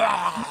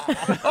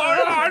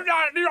 I'm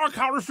not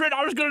counterfeit.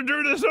 I was going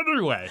to do this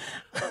anyway.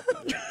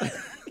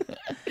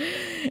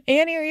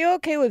 Annie, are you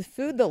okay with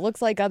food that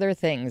looks like other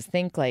things?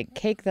 Think like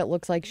cake that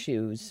looks like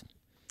shoes.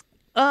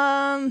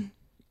 Probably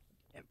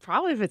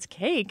if it's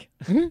cake.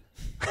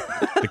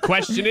 The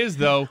question is,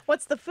 though,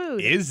 What's the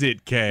food? is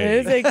it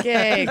cake? Is it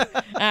cake?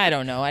 I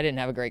don't know. I didn't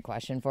have a great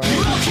question for it.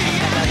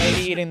 That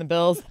lady eating the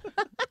bills.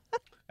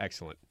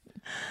 Excellent.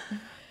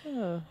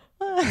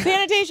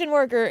 Sanitation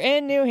worker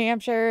in New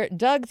Hampshire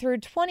dug through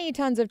 20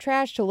 tons of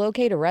trash to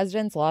locate a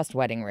resident's lost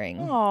wedding ring.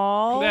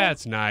 Aww.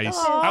 That's nice.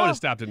 I would have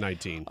stopped at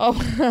 19.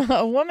 Oh,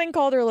 a woman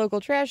called her local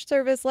trash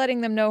service,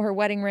 letting them know her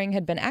wedding ring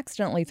had been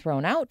accidentally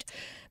thrown out.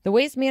 The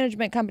waste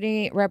management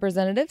company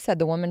representative said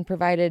the woman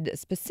provided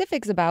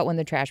specifics about when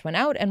the trash went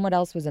out and what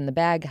else was in the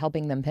bag,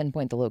 helping them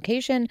pinpoint the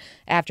location.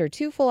 After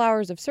 2 full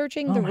hours of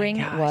searching, the ring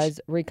was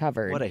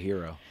recovered. What a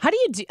hero. How do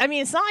you do? I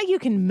mean, it's not like you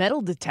can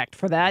metal detect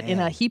for that in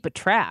a heap of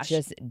trash.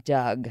 Just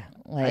dug.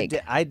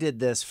 I did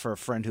this for a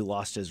friend who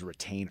lost his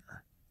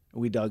retainer.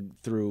 We dug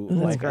through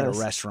That's at a gross.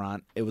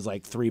 restaurant. It was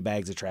like 3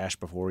 bags of trash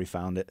before we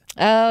found it.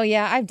 Oh,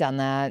 yeah, I've done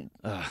that.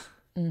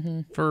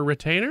 For a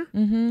retainer?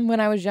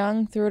 When I was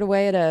young, threw it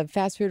away at a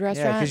fast food Yeah,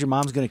 restaurant. because your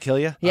mom's going to kill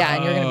you. Yeah,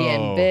 and you're going to be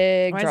in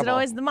big Why trouble. is it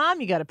always the mom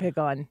you got to pick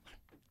on?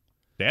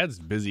 Dad's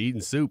busy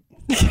eating soup.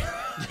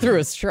 Through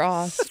a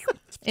straw.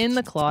 In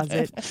the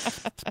closet.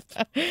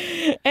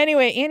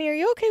 Anyway, Annie, are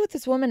you okay with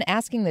this woman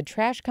asking the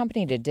trash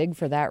company to dig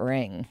for that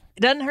ring?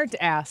 It doesn't hurt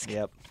to ask.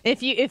 Yep.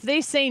 If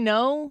they say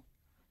no,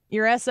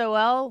 you're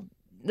SOL,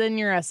 then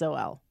you're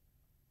SOL.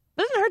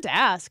 It doesn't hurt to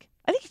ask.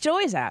 I think you should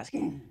always ask.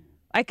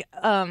 I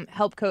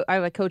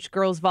coach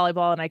girls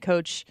volleyball and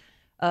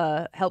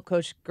I help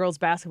coach girls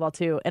basketball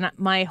too. And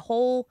my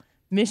whole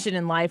mission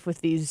in life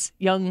with these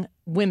young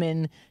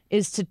women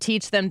is to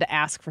teach them to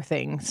ask for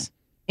things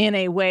in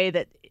a way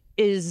that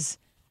is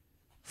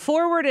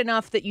forward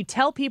enough that you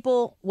tell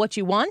people what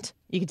you want.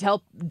 You can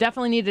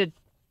definitely need to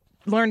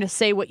learn to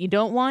say what you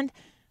don't want,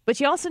 but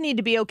you also need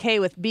to be okay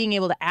with being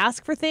able to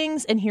ask for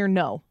things and hear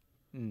no.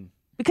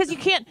 Because you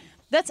can't,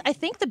 I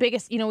think the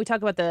biggest, we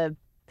talk about the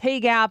pay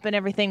gap and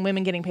everything,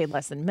 women getting paid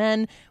less than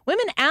men.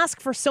 Women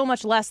ask for so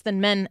much less than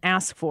men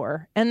ask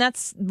for. And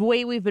that's the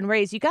way we've been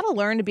raised. You got to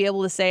learn to be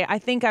able to say, I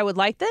think I would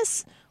like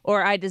this,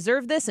 or I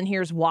deserve this, and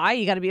here's why.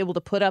 You got to be able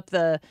to put up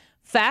the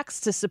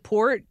facts to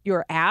support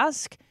your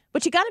ask,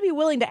 but you got to be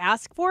willing to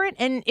ask for it.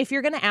 And if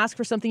you're going to ask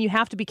for something, you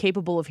have to be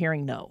capable of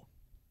hearing no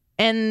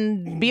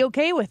and be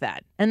okay with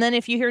that. And then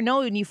if you hear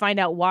no and you find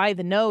out why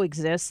the no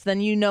exists,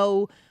 then you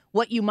know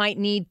what you might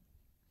need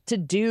to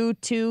do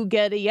to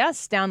get a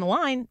yes down the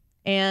line.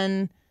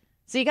 And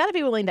so you got to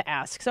be willing to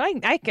ask. So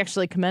I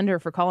actually commend her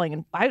for calling.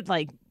 And I would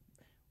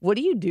what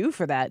do you do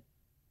for that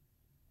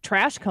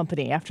trash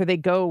company after they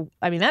go?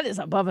 I mean, that is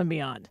above and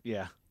beyond.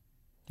 Yeah.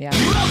 Yeah.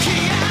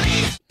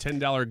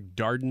 $10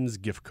 Darden's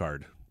gift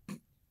card.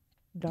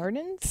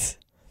 Darden's?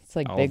 It's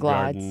like Olive Big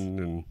Lots. Garden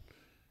and,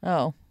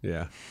 Oh.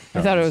 yeah.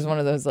 I thought it was one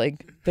of those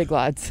like Big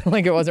Lots,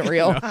 like it wasn't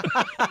real.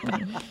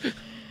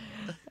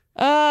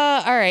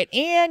 All right.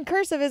 And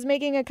cursive is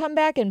making a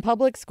comeback in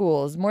public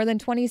schools. More than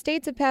 20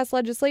 states have passed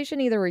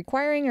legislation either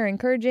requiring or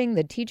encouraging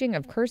the teaching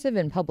of cursive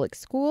in public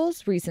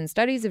schools. Recent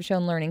studies have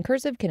shown learning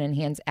cursive can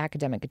enhance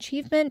academic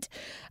achievement.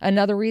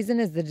 Another reason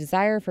is the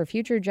desire for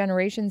future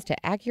generations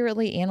to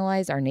accurately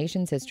analyze our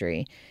nation's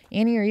history.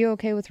 Annie, are you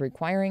okay with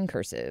requiring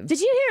cursive?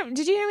 Did you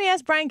hear me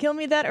ask Brian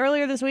Kilmeade that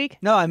earlier this week?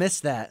 No, I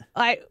missed that.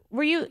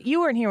 You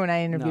weren't here when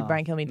I interviewed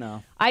Brian Kilmeade.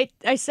 No.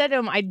 I said to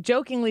him, I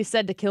jokingly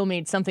said to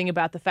Kilmeade something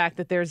about the fact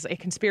that there's a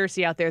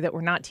conspiracy out there that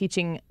we're not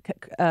teaching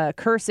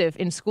cursive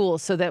in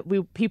schools so that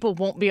people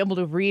won't be able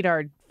to read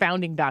our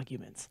founding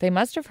documents. They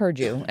must have heard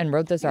you and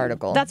wrote this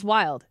article. That's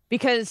wild,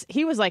 because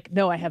he was like,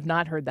 no, I have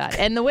not heard that.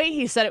 And the way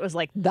he said it was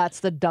like,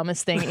 that's the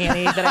dumbest thing,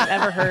 Annie, that I've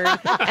ever heard.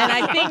 And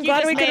I think you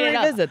glad just we made can it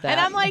revisit up. that. And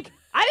I'm like,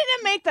 I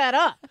didn't make that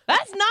up.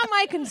 That's not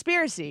my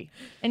conspiracy.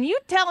 And you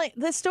telling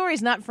this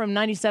story's not from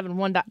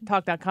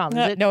 971talk.com,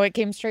 is it? No, it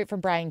came straight from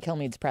Brian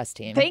Kilmeade's press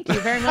team. Thank you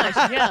very much.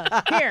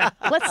 Yeah. Here,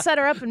 let's set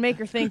her up and make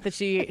her think that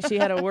she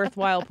had a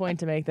worthwhile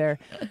point to make there.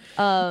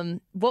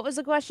 What was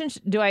the question?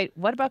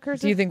 What about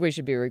cursive? Do you think we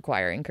should be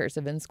requiring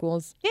cursive in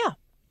schools? Yeah.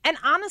 And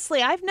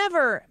honestly,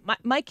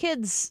 my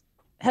kids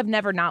have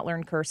never not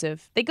learned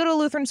cursive. They go to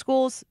Lutheran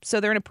schools, so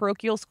they're in a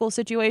parochial school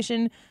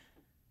situation.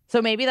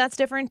 So maybe that's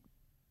different.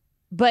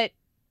 But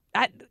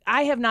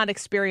I have not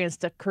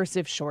experienced a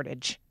cursive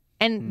shortage.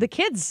 And the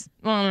kids,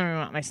 well,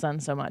 not my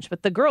son so much,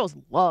 but the girls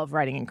love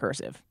writing in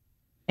cursive.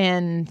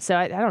 And so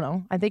I don't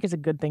know. I think it's a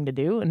good thing to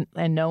do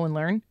and know and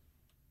learn.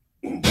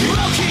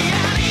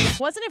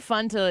 Wasn't it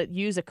fun to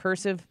use a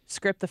cursive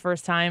script the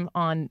first time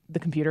on the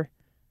computer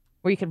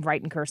where you could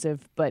write in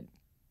cursive, but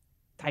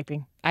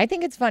typing? I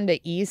think it's fun to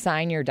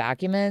e-sign your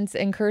documents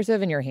in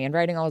cursive, and your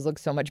handwriting always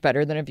looks so much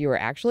better than if you were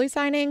actually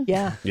signing.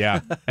 Yeah.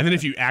 Yeah. And then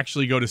if you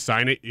actually go to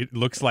sign it, it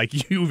looks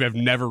like you have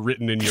never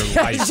written in your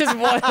life. It's just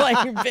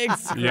one big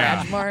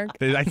scratch mark.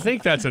 I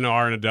think that's an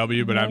R and a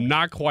W, but I'm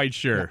not quite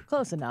sure. Yeah,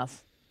 close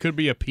enough. Could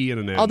be a P and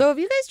an N. Although, have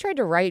you guys tried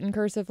to write in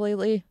cursive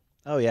lately?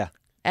 Oh, yeah.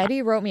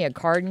 Eddie wrote me a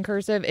card in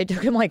cursive. It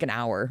took him like an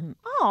hour.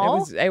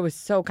 Oh. It was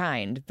so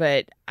kind,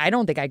 but I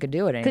don't think I could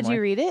do it anymore. Could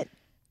you read it?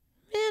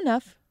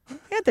 Enough.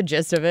 Got the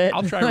gist of it.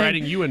 I'll try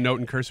writing you a note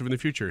in cursive in the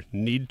future.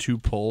 Need to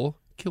pull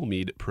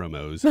Kilmeade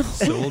promos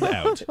sold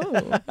out.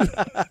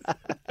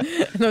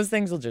 Those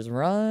things will just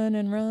run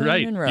and run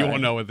Right. and run. You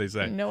won't know what they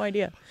say. No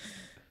idea.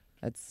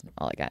 That's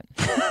all I got.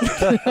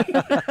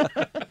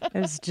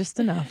 It's just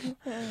enough.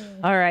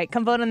 All right.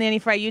 Come vote on the Annie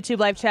Frey YouTube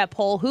live chat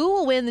poll. Who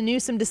will win the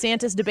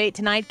Newsom-DeSantis debate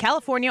tonight,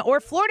 California or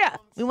Florida?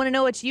 We want to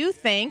know what you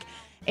think.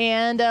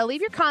 And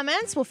leave your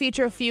comments. We'll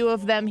feature a few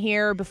of them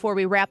here before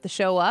we wrap the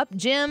show up.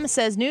 Jim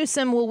says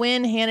Newsom will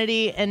win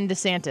Hannity and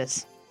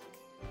DeSantis.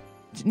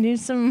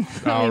 Newsom.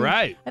 All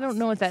right. I don't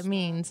know what that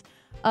means.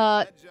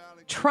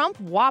 Trump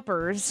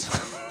Whoppers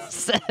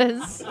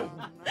says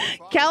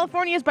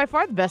California is by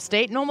far the best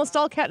state in almost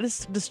all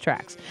this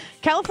tracks.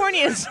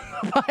 California is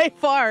by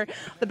far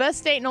the best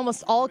state in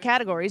almost all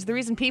categories. The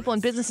reason people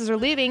and businesses are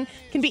leaving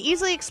can be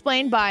easily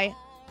explained by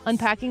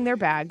unpacking their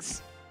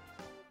bags.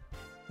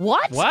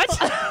 What?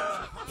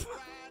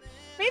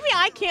 Maybe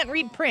I can't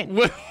read print.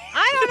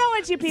 I don't know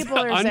what you people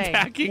are saying.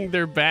 Unpacking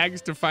their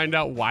bags to find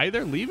out why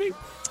they're leaving?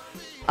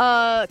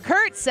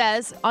 Kurt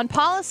says, on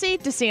policy,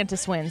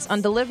 DeSantis wins. On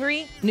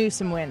delivery,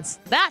 Newsom wins.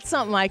 That's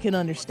something I can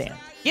understand.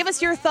 Give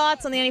us your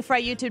thoughts on the Annie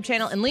Frey YouTube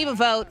channel and leave a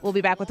vote. We'll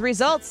be back with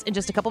results in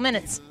just a couple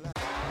minutes.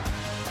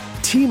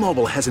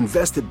 T-Mobile has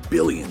invested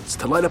billions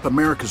to light up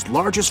America's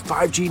largest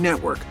 5G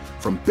network,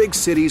 from big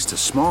cities to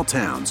small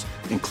towns,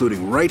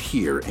 including right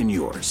here in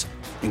yours.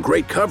 And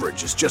great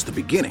coverage is just the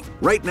beginning.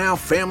 Right now,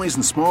 families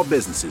and small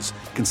businesses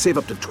can save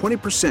up to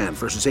 20%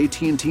 versus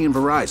AT&T and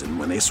Verizon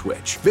when they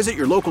switch. Visit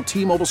your local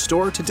T-Mobile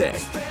store today.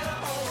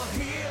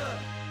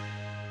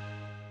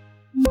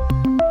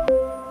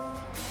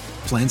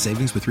 Plan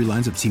savings with 3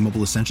 lines of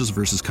T-Mobile Essentials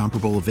versus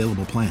comparable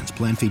available plans.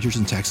 Plan features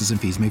and taxes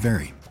and fees may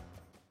vary.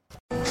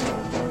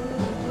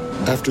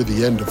 After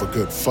the end of a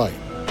good fight,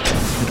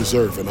 you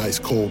deserve an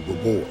ice-cold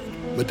reward.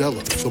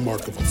 Modelo is the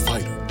mark of a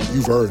fighter.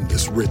 You've earned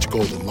this rich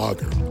golden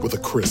lager with a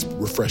crisp,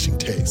 refreshing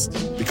taste.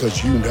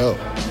 Because you know,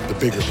 the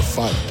bigger the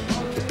fight,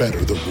 the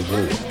better the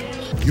reward.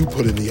 You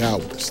put in the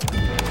hours,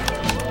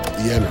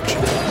 the energy,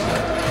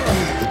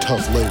 the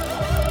tough labor.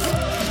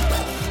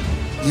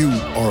 You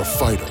are a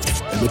fighter,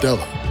 and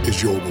Modelo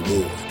is your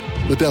reward.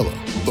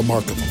 Modelo, the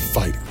mark of a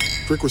fighter.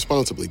 Drink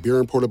responsibly. Beer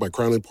imported by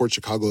Crown Imports,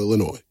 Chicago,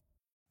 Illinois.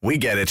 We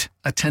get it.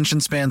 Attention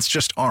spans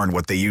just aren't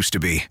what they used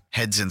to be.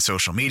 Heads in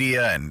social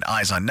media and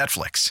eyes on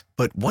Netflix.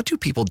 But what do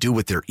people do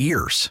with their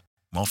ears?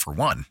 Well, for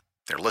one,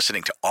 they're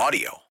listening to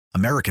audio.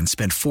 Americans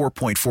spend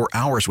 4.4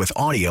 hours with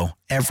audio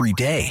every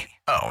day.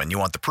 Oh, and you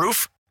want the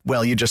proof?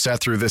 Well, you just sat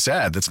through this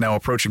ad that's now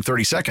approaching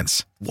 30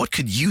 seconds. What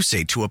could you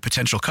say to a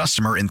potential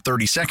customer in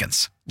 30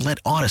 seconds? Let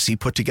Odyssey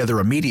put together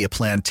a media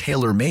plan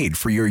tailor-made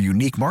for your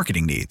unique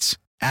marketing needs.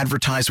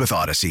 Advertise with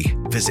Odyssey.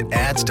 Visit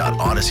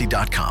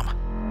ads.odyssey.com.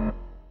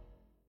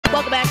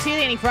 Welcome back to the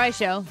Annie Frey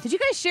Show. Did you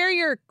guys share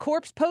your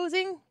corpse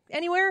posing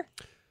anywhere?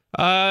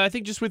 I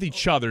think just with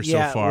each other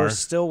so far. We're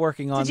still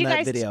working on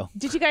that video.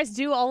 Did you guys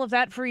do all of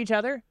that for each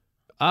other?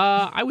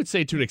 I would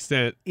say to an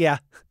extent. Yeah,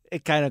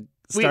 it kind of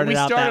We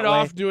started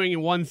off doing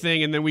one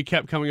thing, and then we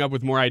kept coming up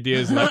with more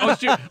ideas.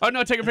 Like, oh,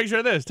 no, take a picture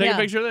of this. Take a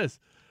picture of this.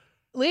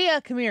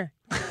 Leah, come here.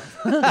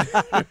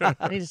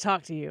 I need to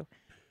talk to you.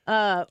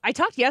 I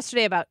talked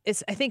yesterday about,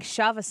 I think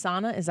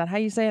Shavasana. Is that how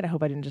you say it? I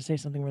hope I didn't just say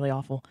something really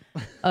awful.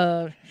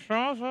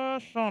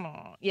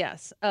 Shavasana.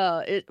 Yes.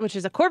 Which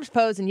is a corpse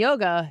pose in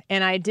yoga.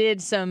 And I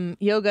did some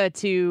yoga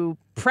to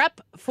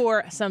prep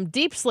for some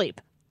deep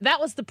sleep. That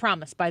was the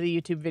promise by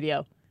the YouTube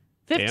video.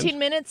 15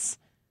 minutes.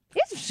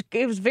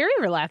 It was very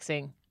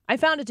relaxing. I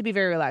found it to be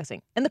very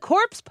relaxing. And the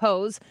corpse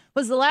pose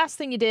was the last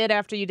thing you did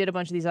after you did a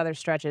bunch of these other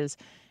stretches.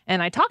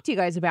 And I talked to you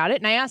guys about it.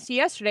 And I asked you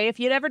yesterday if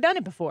you'd ever done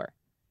it before.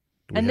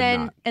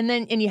 And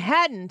you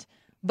hadn't,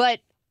 but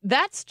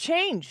that's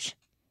changed.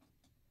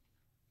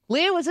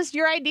 Leah, was this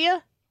your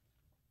idea?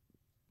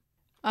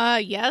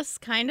 Yes,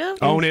 kind of.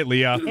 Own it,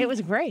 Leah. It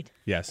was great.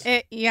 Yes.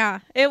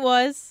 It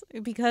was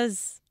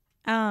because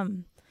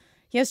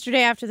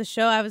yesterday after the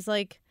show I was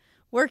like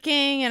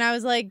working and I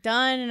was like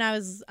done and I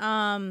was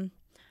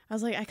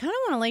like, I kind of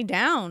want to lay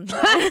down.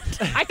 I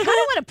kind of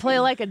want to play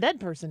like a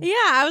dead person. Yeah,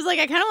 I was like,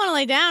 I kind of want to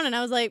lay down, and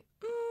I was like,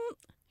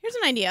 here's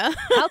an idea.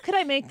 How could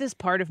I make this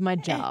part of my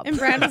job? And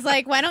Brad was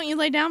like, why don't you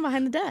lay down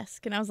behind the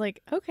desk? And I was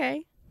like,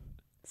 okay.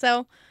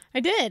 So I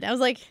did. I was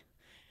like,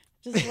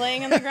 just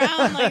laying on the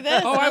ground like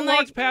this. Oh, I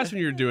walked past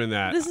when you were doing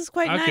that. This is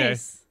quite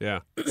nice. Yeah.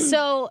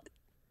 So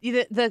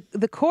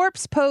the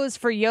corpse pose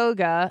for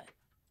yoga,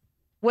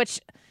 which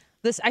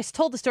I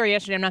told the story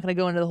yesterday. I'm not going to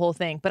go into the whole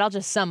thing, but I'll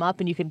just sum up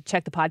and you can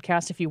check the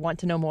podcast if you want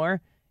to know more.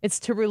 It's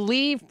to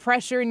relieve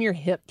pressure in your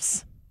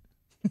hips.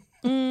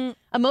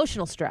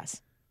 Emotional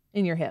stress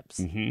in your hips.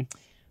 Mm-hmm.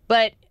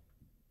 But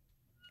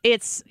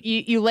it's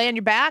you lay on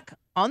your back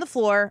on the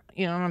floor,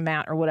 on a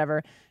mat or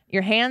whatever.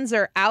 Your hands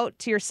are out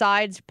to your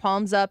sides,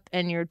 palms up,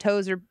 and your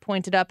toes are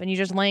pointed up, and you're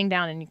just laying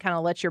down and you kind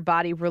of let your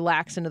body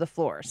relax into the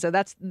floor. So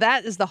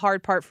that is the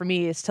hard part for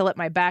me, is to let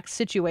my back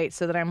situate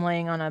so that I'm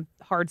laying on a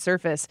hard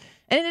surface.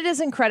 And it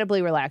is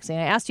incredibly relaxing.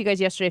 I asked you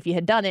guys yesterday if you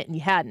had done it, and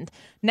you hadn't.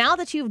 Now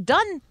that you've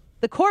done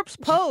the corpse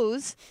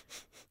pose,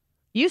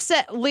 you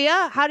said,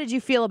 Leah, how did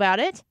you feel about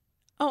it?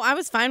 Oh, I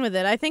was fine with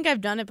it. I think I've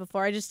done it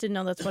before. I just didn't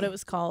know that's what it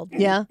was called.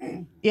 Yeah.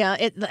 Yeah.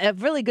 It's a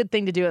really good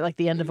thing to do at like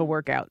the end of a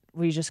workout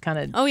where you just kind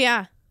of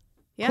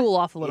cool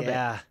off a little bit.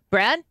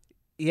 Brad?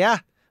 Yeah.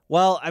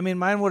 Well, I mean,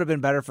 mine would have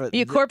been better for... Are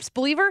you a corpse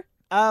believer?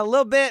 A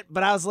little bit,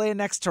 but I was laying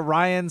next to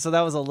Ryan, so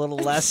that was a little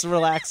less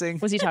relaxing.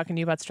 Was he talking to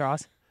you about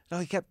straws? No,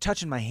 he kept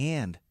touching my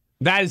hand.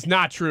 That is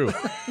not true.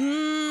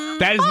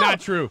 That is not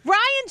true.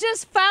 Ryan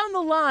just found the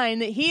line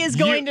that he is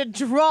going to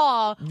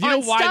draw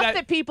on stuff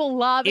that people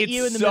love at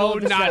you in the middle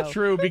of the show. It's so not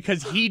true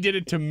because he did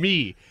it to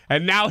me,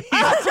 and now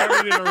he's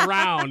turning it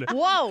around.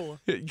 Whoa.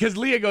 Because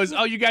Leah goes,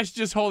 oh, you guys should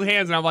just hold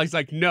hands. And I'm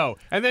like, no.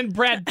 And then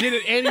Brad did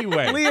it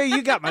anyway. Leah,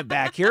 you got my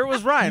back here. It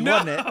was Ryan,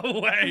 wasn't it? No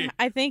way.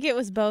 I think it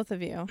was both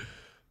of you.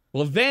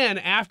 Well, then,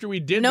 after we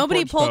did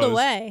Nobody the corpse pulled pose,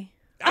 away.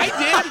 I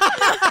did.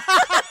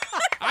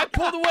 I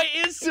pulled away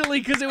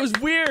instantly because it was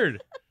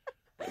weird.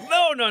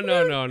 No,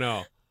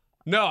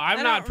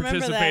 I'm not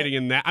participating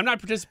in that. I'm not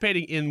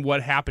participating in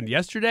what happened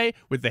yesterday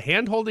with the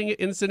hand-holding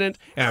incident,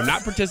 and I'm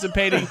not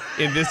participating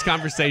in this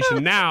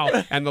conversation now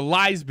and the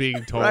lies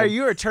being told.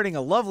 You are turning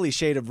a lovely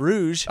shade of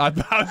rouge. By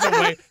the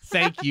way,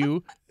 thank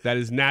you. That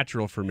is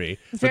natural for me.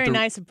 It's very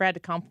nice of Brad to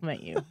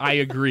compliment you. I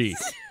agree.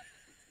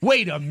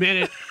 Wait a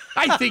minute.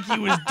 I think he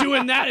was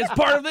doing that as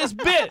part of this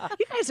bit.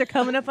 You guys are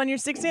coming up on your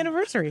 6th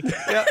anniversary.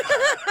 Yep.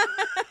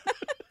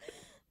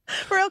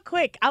 Real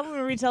quick, I'm going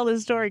to retell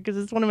this story because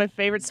it's one of my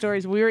favorite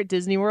stories. We were at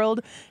Disney World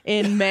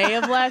in May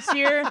of last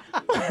year.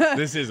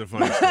 This is a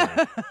funny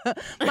story.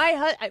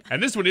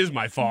 And this one is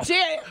my fault.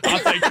 I'll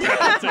take care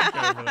of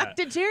that.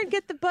 Did Jared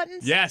get the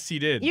buttons? Yes, he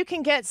did. You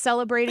can get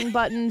celebrating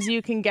buttons.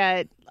 You can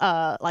get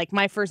like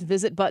my first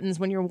visit buttons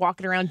when you're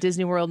walking around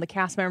Disney World and the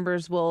cast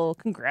members will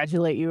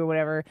congratulate you or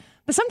whatever.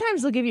 But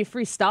sometimes they'll give you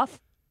free stuff.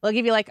 They'll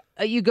give you like,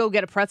 you go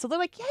get a pretzel. They're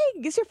like, hey,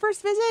 it's your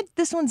first visit?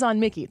 This one's on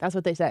Mickey. That's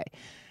what they say.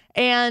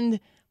 And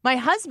my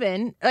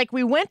husband,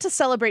 we went to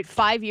celebrate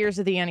 5 years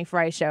of the Annie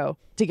Frey Show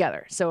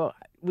together. So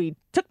we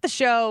took the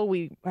show.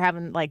 We were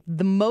having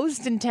the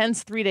most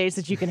intense 3 days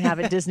that you can have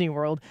at Disney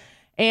World.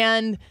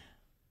 And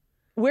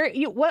what?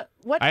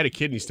 I had a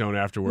kidney stone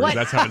afterwards. What?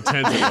 That's how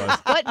intense it was.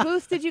 What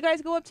booth did you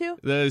guys go up to?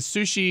 The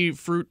sushi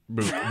fruit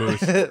booth.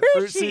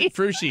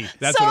 Frushi.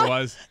 That's what it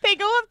was. They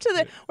go up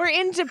to we're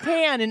in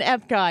Japan in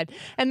Epcot,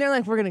 and they're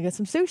like, we're going to get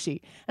some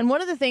sushi. And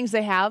one of the things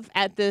they have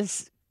at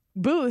this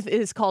booth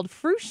is called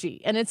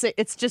frushi, and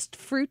it's just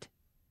fruit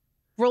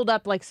rolled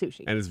up like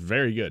sushi, and it's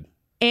very good.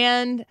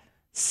 And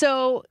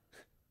so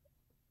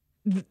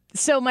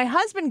my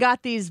husband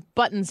got these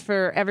buttons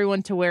for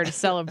everyone to wear to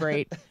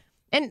celebrate,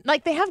 And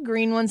like they have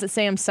green ones that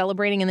say I'm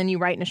celebrating, and then you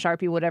write in a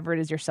Sharpie whatever it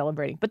is you're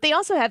celebrating. But they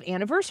also have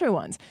anniversary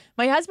ones.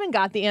 My husband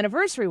got the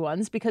anniversary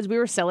ones because we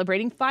were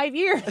celebrating 5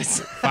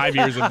 years. 5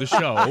 years of the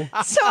show.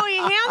 So he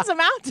hands them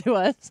out to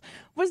us.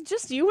 Was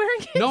just you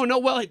wearing it? No.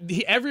 Well,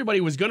 everybody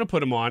was going to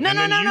put them on. No.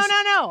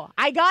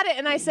 I got it,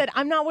 and I said,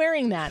 I'm not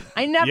wearing that.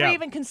 I never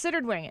even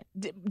considered wearing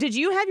it. Did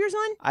you have yours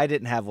on? I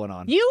didn't have one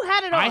on. You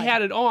had it on. I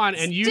had it on,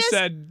 and you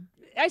said...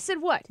 I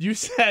said what? You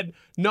said,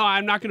 no,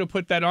 I'm not going to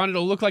put that on.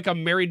 It'll look like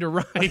I'm married to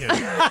Ryan.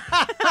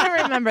 I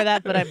don't remember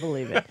that, but I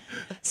believe it.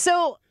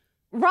 So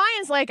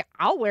Ryan's like,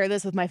 I'll wear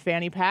this with my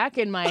fanny pack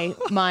and my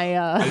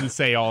I didn't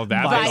say all of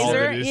that, but all of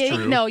visor. it is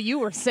true. No, you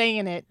were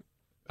saying it.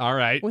 All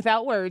right.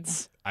 Without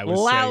words. I was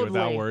loudly. saying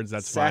without words.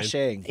 That's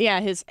Sashaying. Yeah,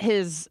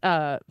 his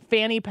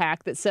fanny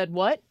pack that said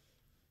what?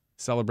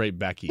 Celebrate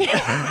Becky.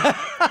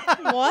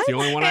 What? It's the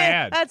only one I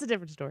had. That's a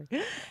different story.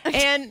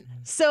 And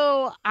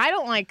so I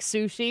don't like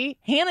sushi.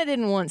 Hannah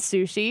didn't want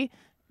sushi.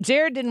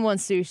 Jared didn't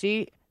want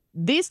sushi.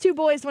 These two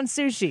boys want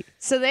sushi.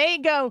 So they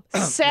go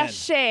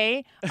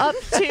sashay up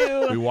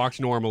to... We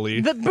walked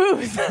normally. The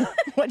booth.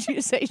 What'd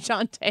you say,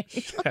 Shantae?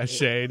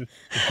 Sashayed.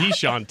 He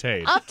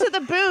Shantae. Up to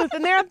the booth,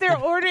 and they're up there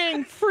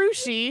ordering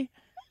frushi.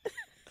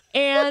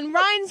 And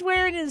Ryan's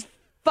wearing his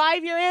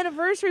 5-year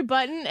anniversary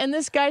button, and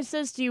this guy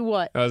says to you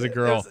what? That was a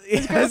girl.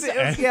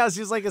 Yeah, she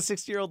was like a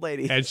 60-year-old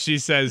lady. And she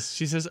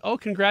says, oh,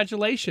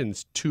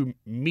 congratulations to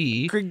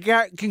me.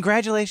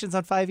 Congratulations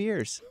on 5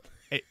 years.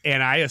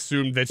 And I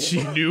assumed that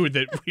she knew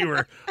that we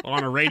were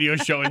on a radio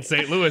show in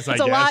St. Louis, I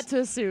guess. It's a lot to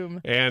assume,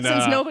 and,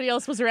 since nobody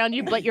else was around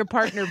you but your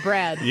partner,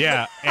 Brad.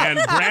 Yeah, and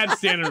Brad's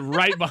standing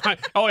right behind.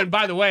 Oh, and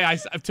by the way,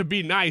 to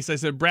be nice, I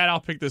said, Brad, I'll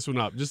pick this one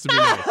up, just to be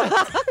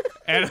nice.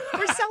 And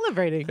we're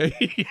celebrating.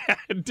 Yeah,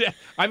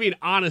 I mean,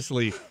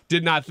 honestly,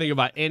 did not think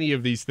about any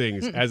of these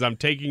things as I'm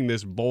taking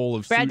this bowl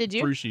of Brad, did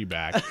you? sushi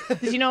back.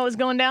 Did you know what was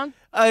going down?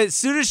 As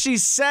soon as she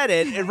said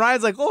it, and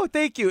Ryan's like, "Oh,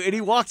 thank you," and he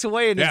walks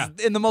away in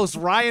the most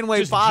Ryan way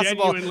Just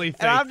possible. genuinely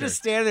And I'm thanked just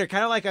her. standing there,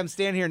 kind of like I'm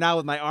standing here now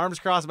with my arms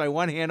crossed, my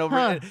one hand over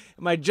it. And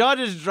my jaw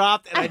just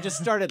dropped, and I just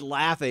started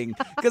laughing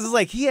because it's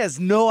like he has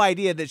no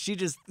idea that she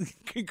just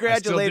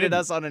congratulated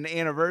us on an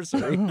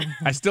anniversary.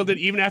 I still did,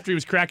 even after he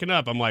was cracking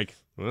up. I'm like,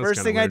 well, that's First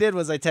kinda thing I weird. did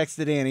was I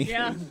texted Annie.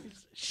 Yeah.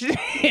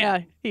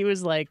 Yeah, he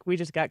was like, we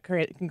just got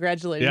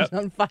congratulations Yep.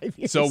 on 5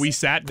 years. So we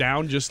sat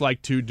down just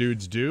like two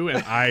dudes do, and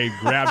I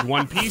grabbed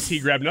one piece, he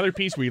grabbed another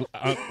piece, we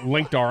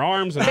linked our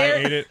arms, and I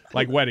ate it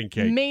like wedding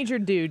cake. Major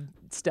dude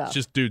stuff. It's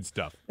just dude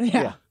stuff.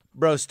 Yeah.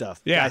 Bro stuff.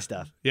 Yeah. Guy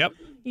stuff. Yep.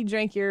 He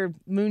drank your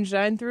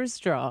moonshine through a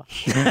straw.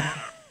 It's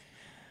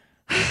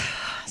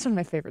one of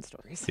my favorite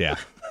stories. Yeah.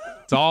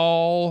 It's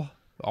all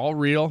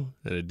real,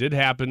 and it did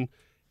happen.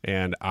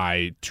 And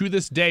I, to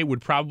this day, would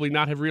probably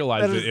not have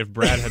realized it if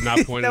Brad had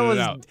not pointed that was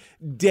it out.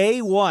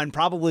 Day one,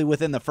 probably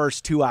within the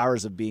first 2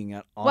 hours of being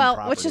on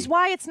property. Which is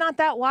why it's not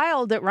that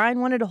wild that Ryan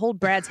wanted to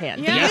hold Brad's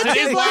hand. Yeah. Yes, it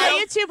is wild.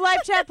 YouTube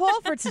live chat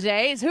poll for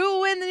today is who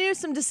will win the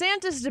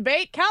Newsom-DeSantis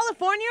debate,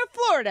 California or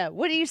Florida?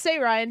 What do you say,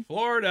 Ryan?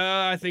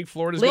 Florida. I think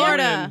Florida's going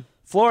to win.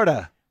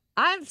 Florida.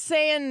 I'm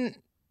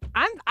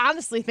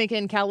honestly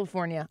thinking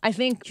California. I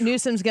think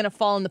Newsom's going to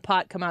fall in the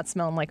pot, come out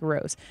smelling like a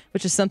rose,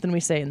 which is something we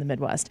say in the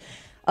Midwest.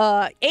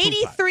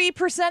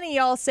 83% of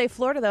y'all say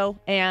Florida, though,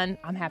 and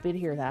I'm happy to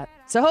hear that.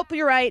 So hope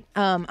you're right.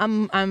 I'm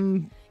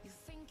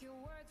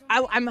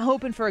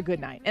hoping for a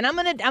good night, and I'm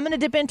gonna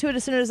dip into it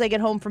as soon as I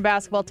get home from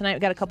basketball tonight. We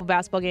got a couple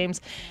basketball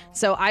games,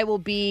 so I will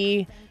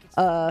be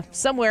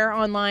somewhere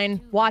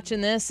online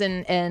watching this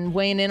and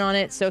weighing in on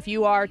it. So if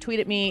you are, tweet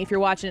at me if you're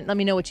watching it. Let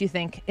me know what you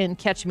think and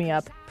catch me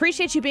up.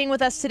 Appreciate you being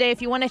with us today.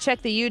 If you want to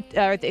check the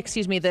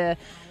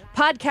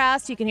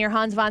podcast, you can hear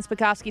Hans von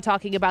Spakovsky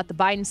talking about the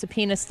Biden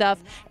subpoena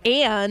stuff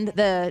and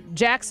the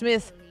Jack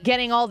Smith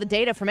getting all the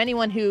data from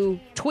anyone who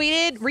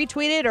tweeted,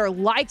 retweeted, or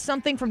liked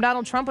something from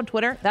Donald Trump on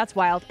Twitter. That's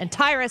wild. And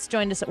Tyrus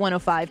joined us at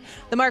 105.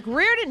 The Mark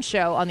Reardon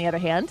Show, on the other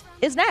hand,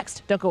 is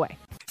next. Don't go away.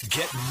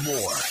 Get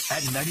more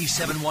at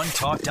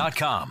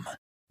 971talk.com.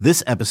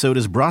 This episode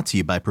is brought to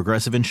you by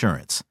Progressive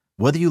Insurance.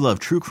 Whether you love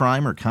true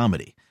crime or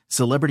comedy,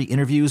 celebrity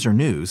interviews or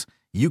news,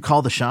 you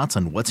call the shots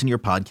on what's in your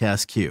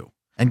podcast queue.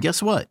 And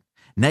guess what?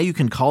 Now you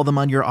can call them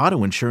on your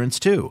auto insurance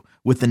too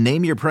with the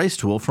Name Your Price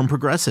tool from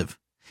Progressive.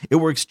 It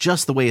works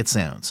just the way it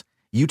sounds.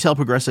 You tell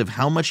Progressive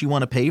how much you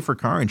want to pay for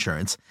car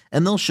insurance,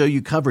 and they'll show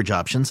you coverage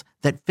options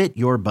that fit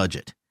your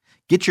budget.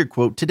 Get your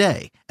quote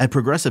today at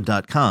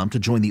Progressive.com to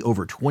join the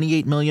over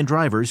 28 million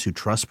drivers who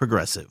trust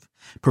Progressive.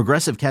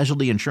 Progressive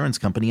Casualty Insurance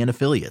Company and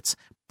Affiliates.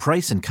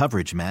 Price and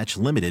coverage match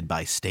limited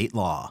by state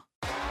law.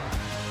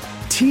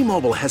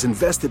 T-Mobile has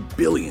invested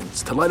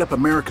billions to light up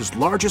America's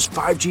largest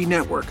 5G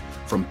network,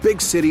 from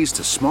big cities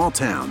to small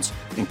towns,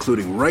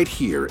 including right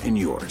here in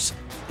yours.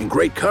 And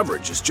great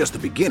coverage is just the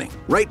beginning.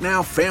 Right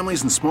now,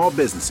 families and small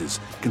businesses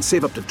can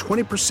save up to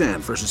 20%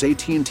 versus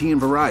AT&T and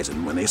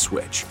Verizon when they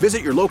switch.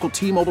 Visit your local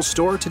T-Mobile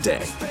store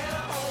today.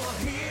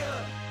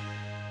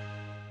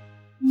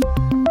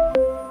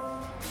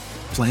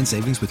 Plan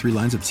savings with 3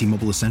 lines of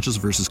T-Mobile Essentials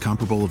versus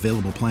comparable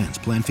available plans.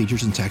 Plan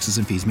features and taxes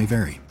and fees may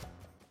vary.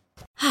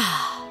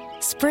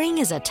 Spring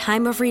is a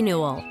time of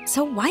renewal,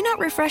 so why not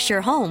refresh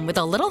your home with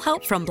a little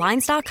help from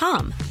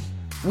Blinds.com?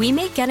 We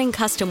make getting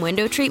custom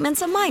window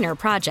treatments a minor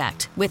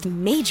project with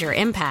major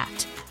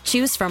impact.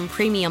 Choose from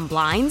premium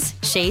blinds,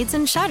 shades,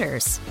 and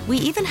shutters. We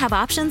even have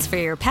options for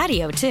your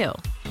patio, too.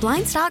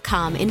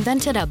 Blinds.com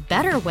invented a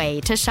better way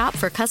to shop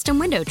for custom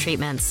window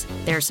treatments.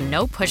 There's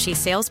no pushy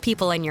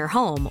salespeople in your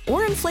home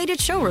or inflated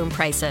showroom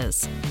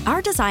prices.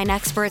 Our design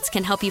experts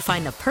can help you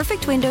find the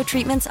perfect window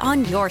treatments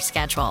on your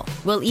schedule.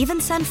 We'll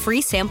even send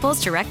free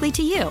samples directly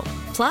to you.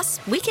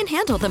 Plus, we can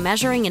handle the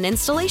measuring and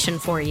installation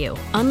for you.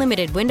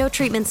 Unlimited window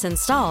treatments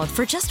installed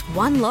for just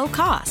one low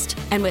cost.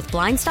 And with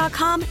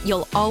Blinds.com,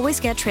 you'll always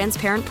get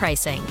transparent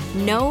pricing.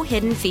 No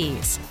hidden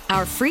fees.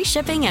 Our free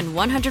shipping and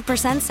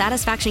 100%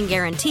 satisfaction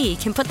guarantee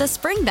can put the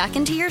spring back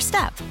into your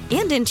step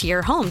and into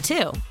your home,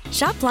 too.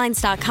 Shop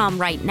Blinds.com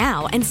right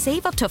now and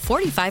save up to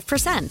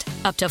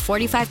 45%. Up to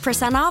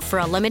 45% off for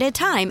a limited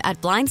time at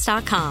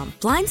Blinds.com.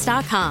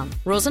 Blinds.com.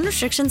 Rules and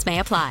restrictions may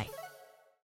apply.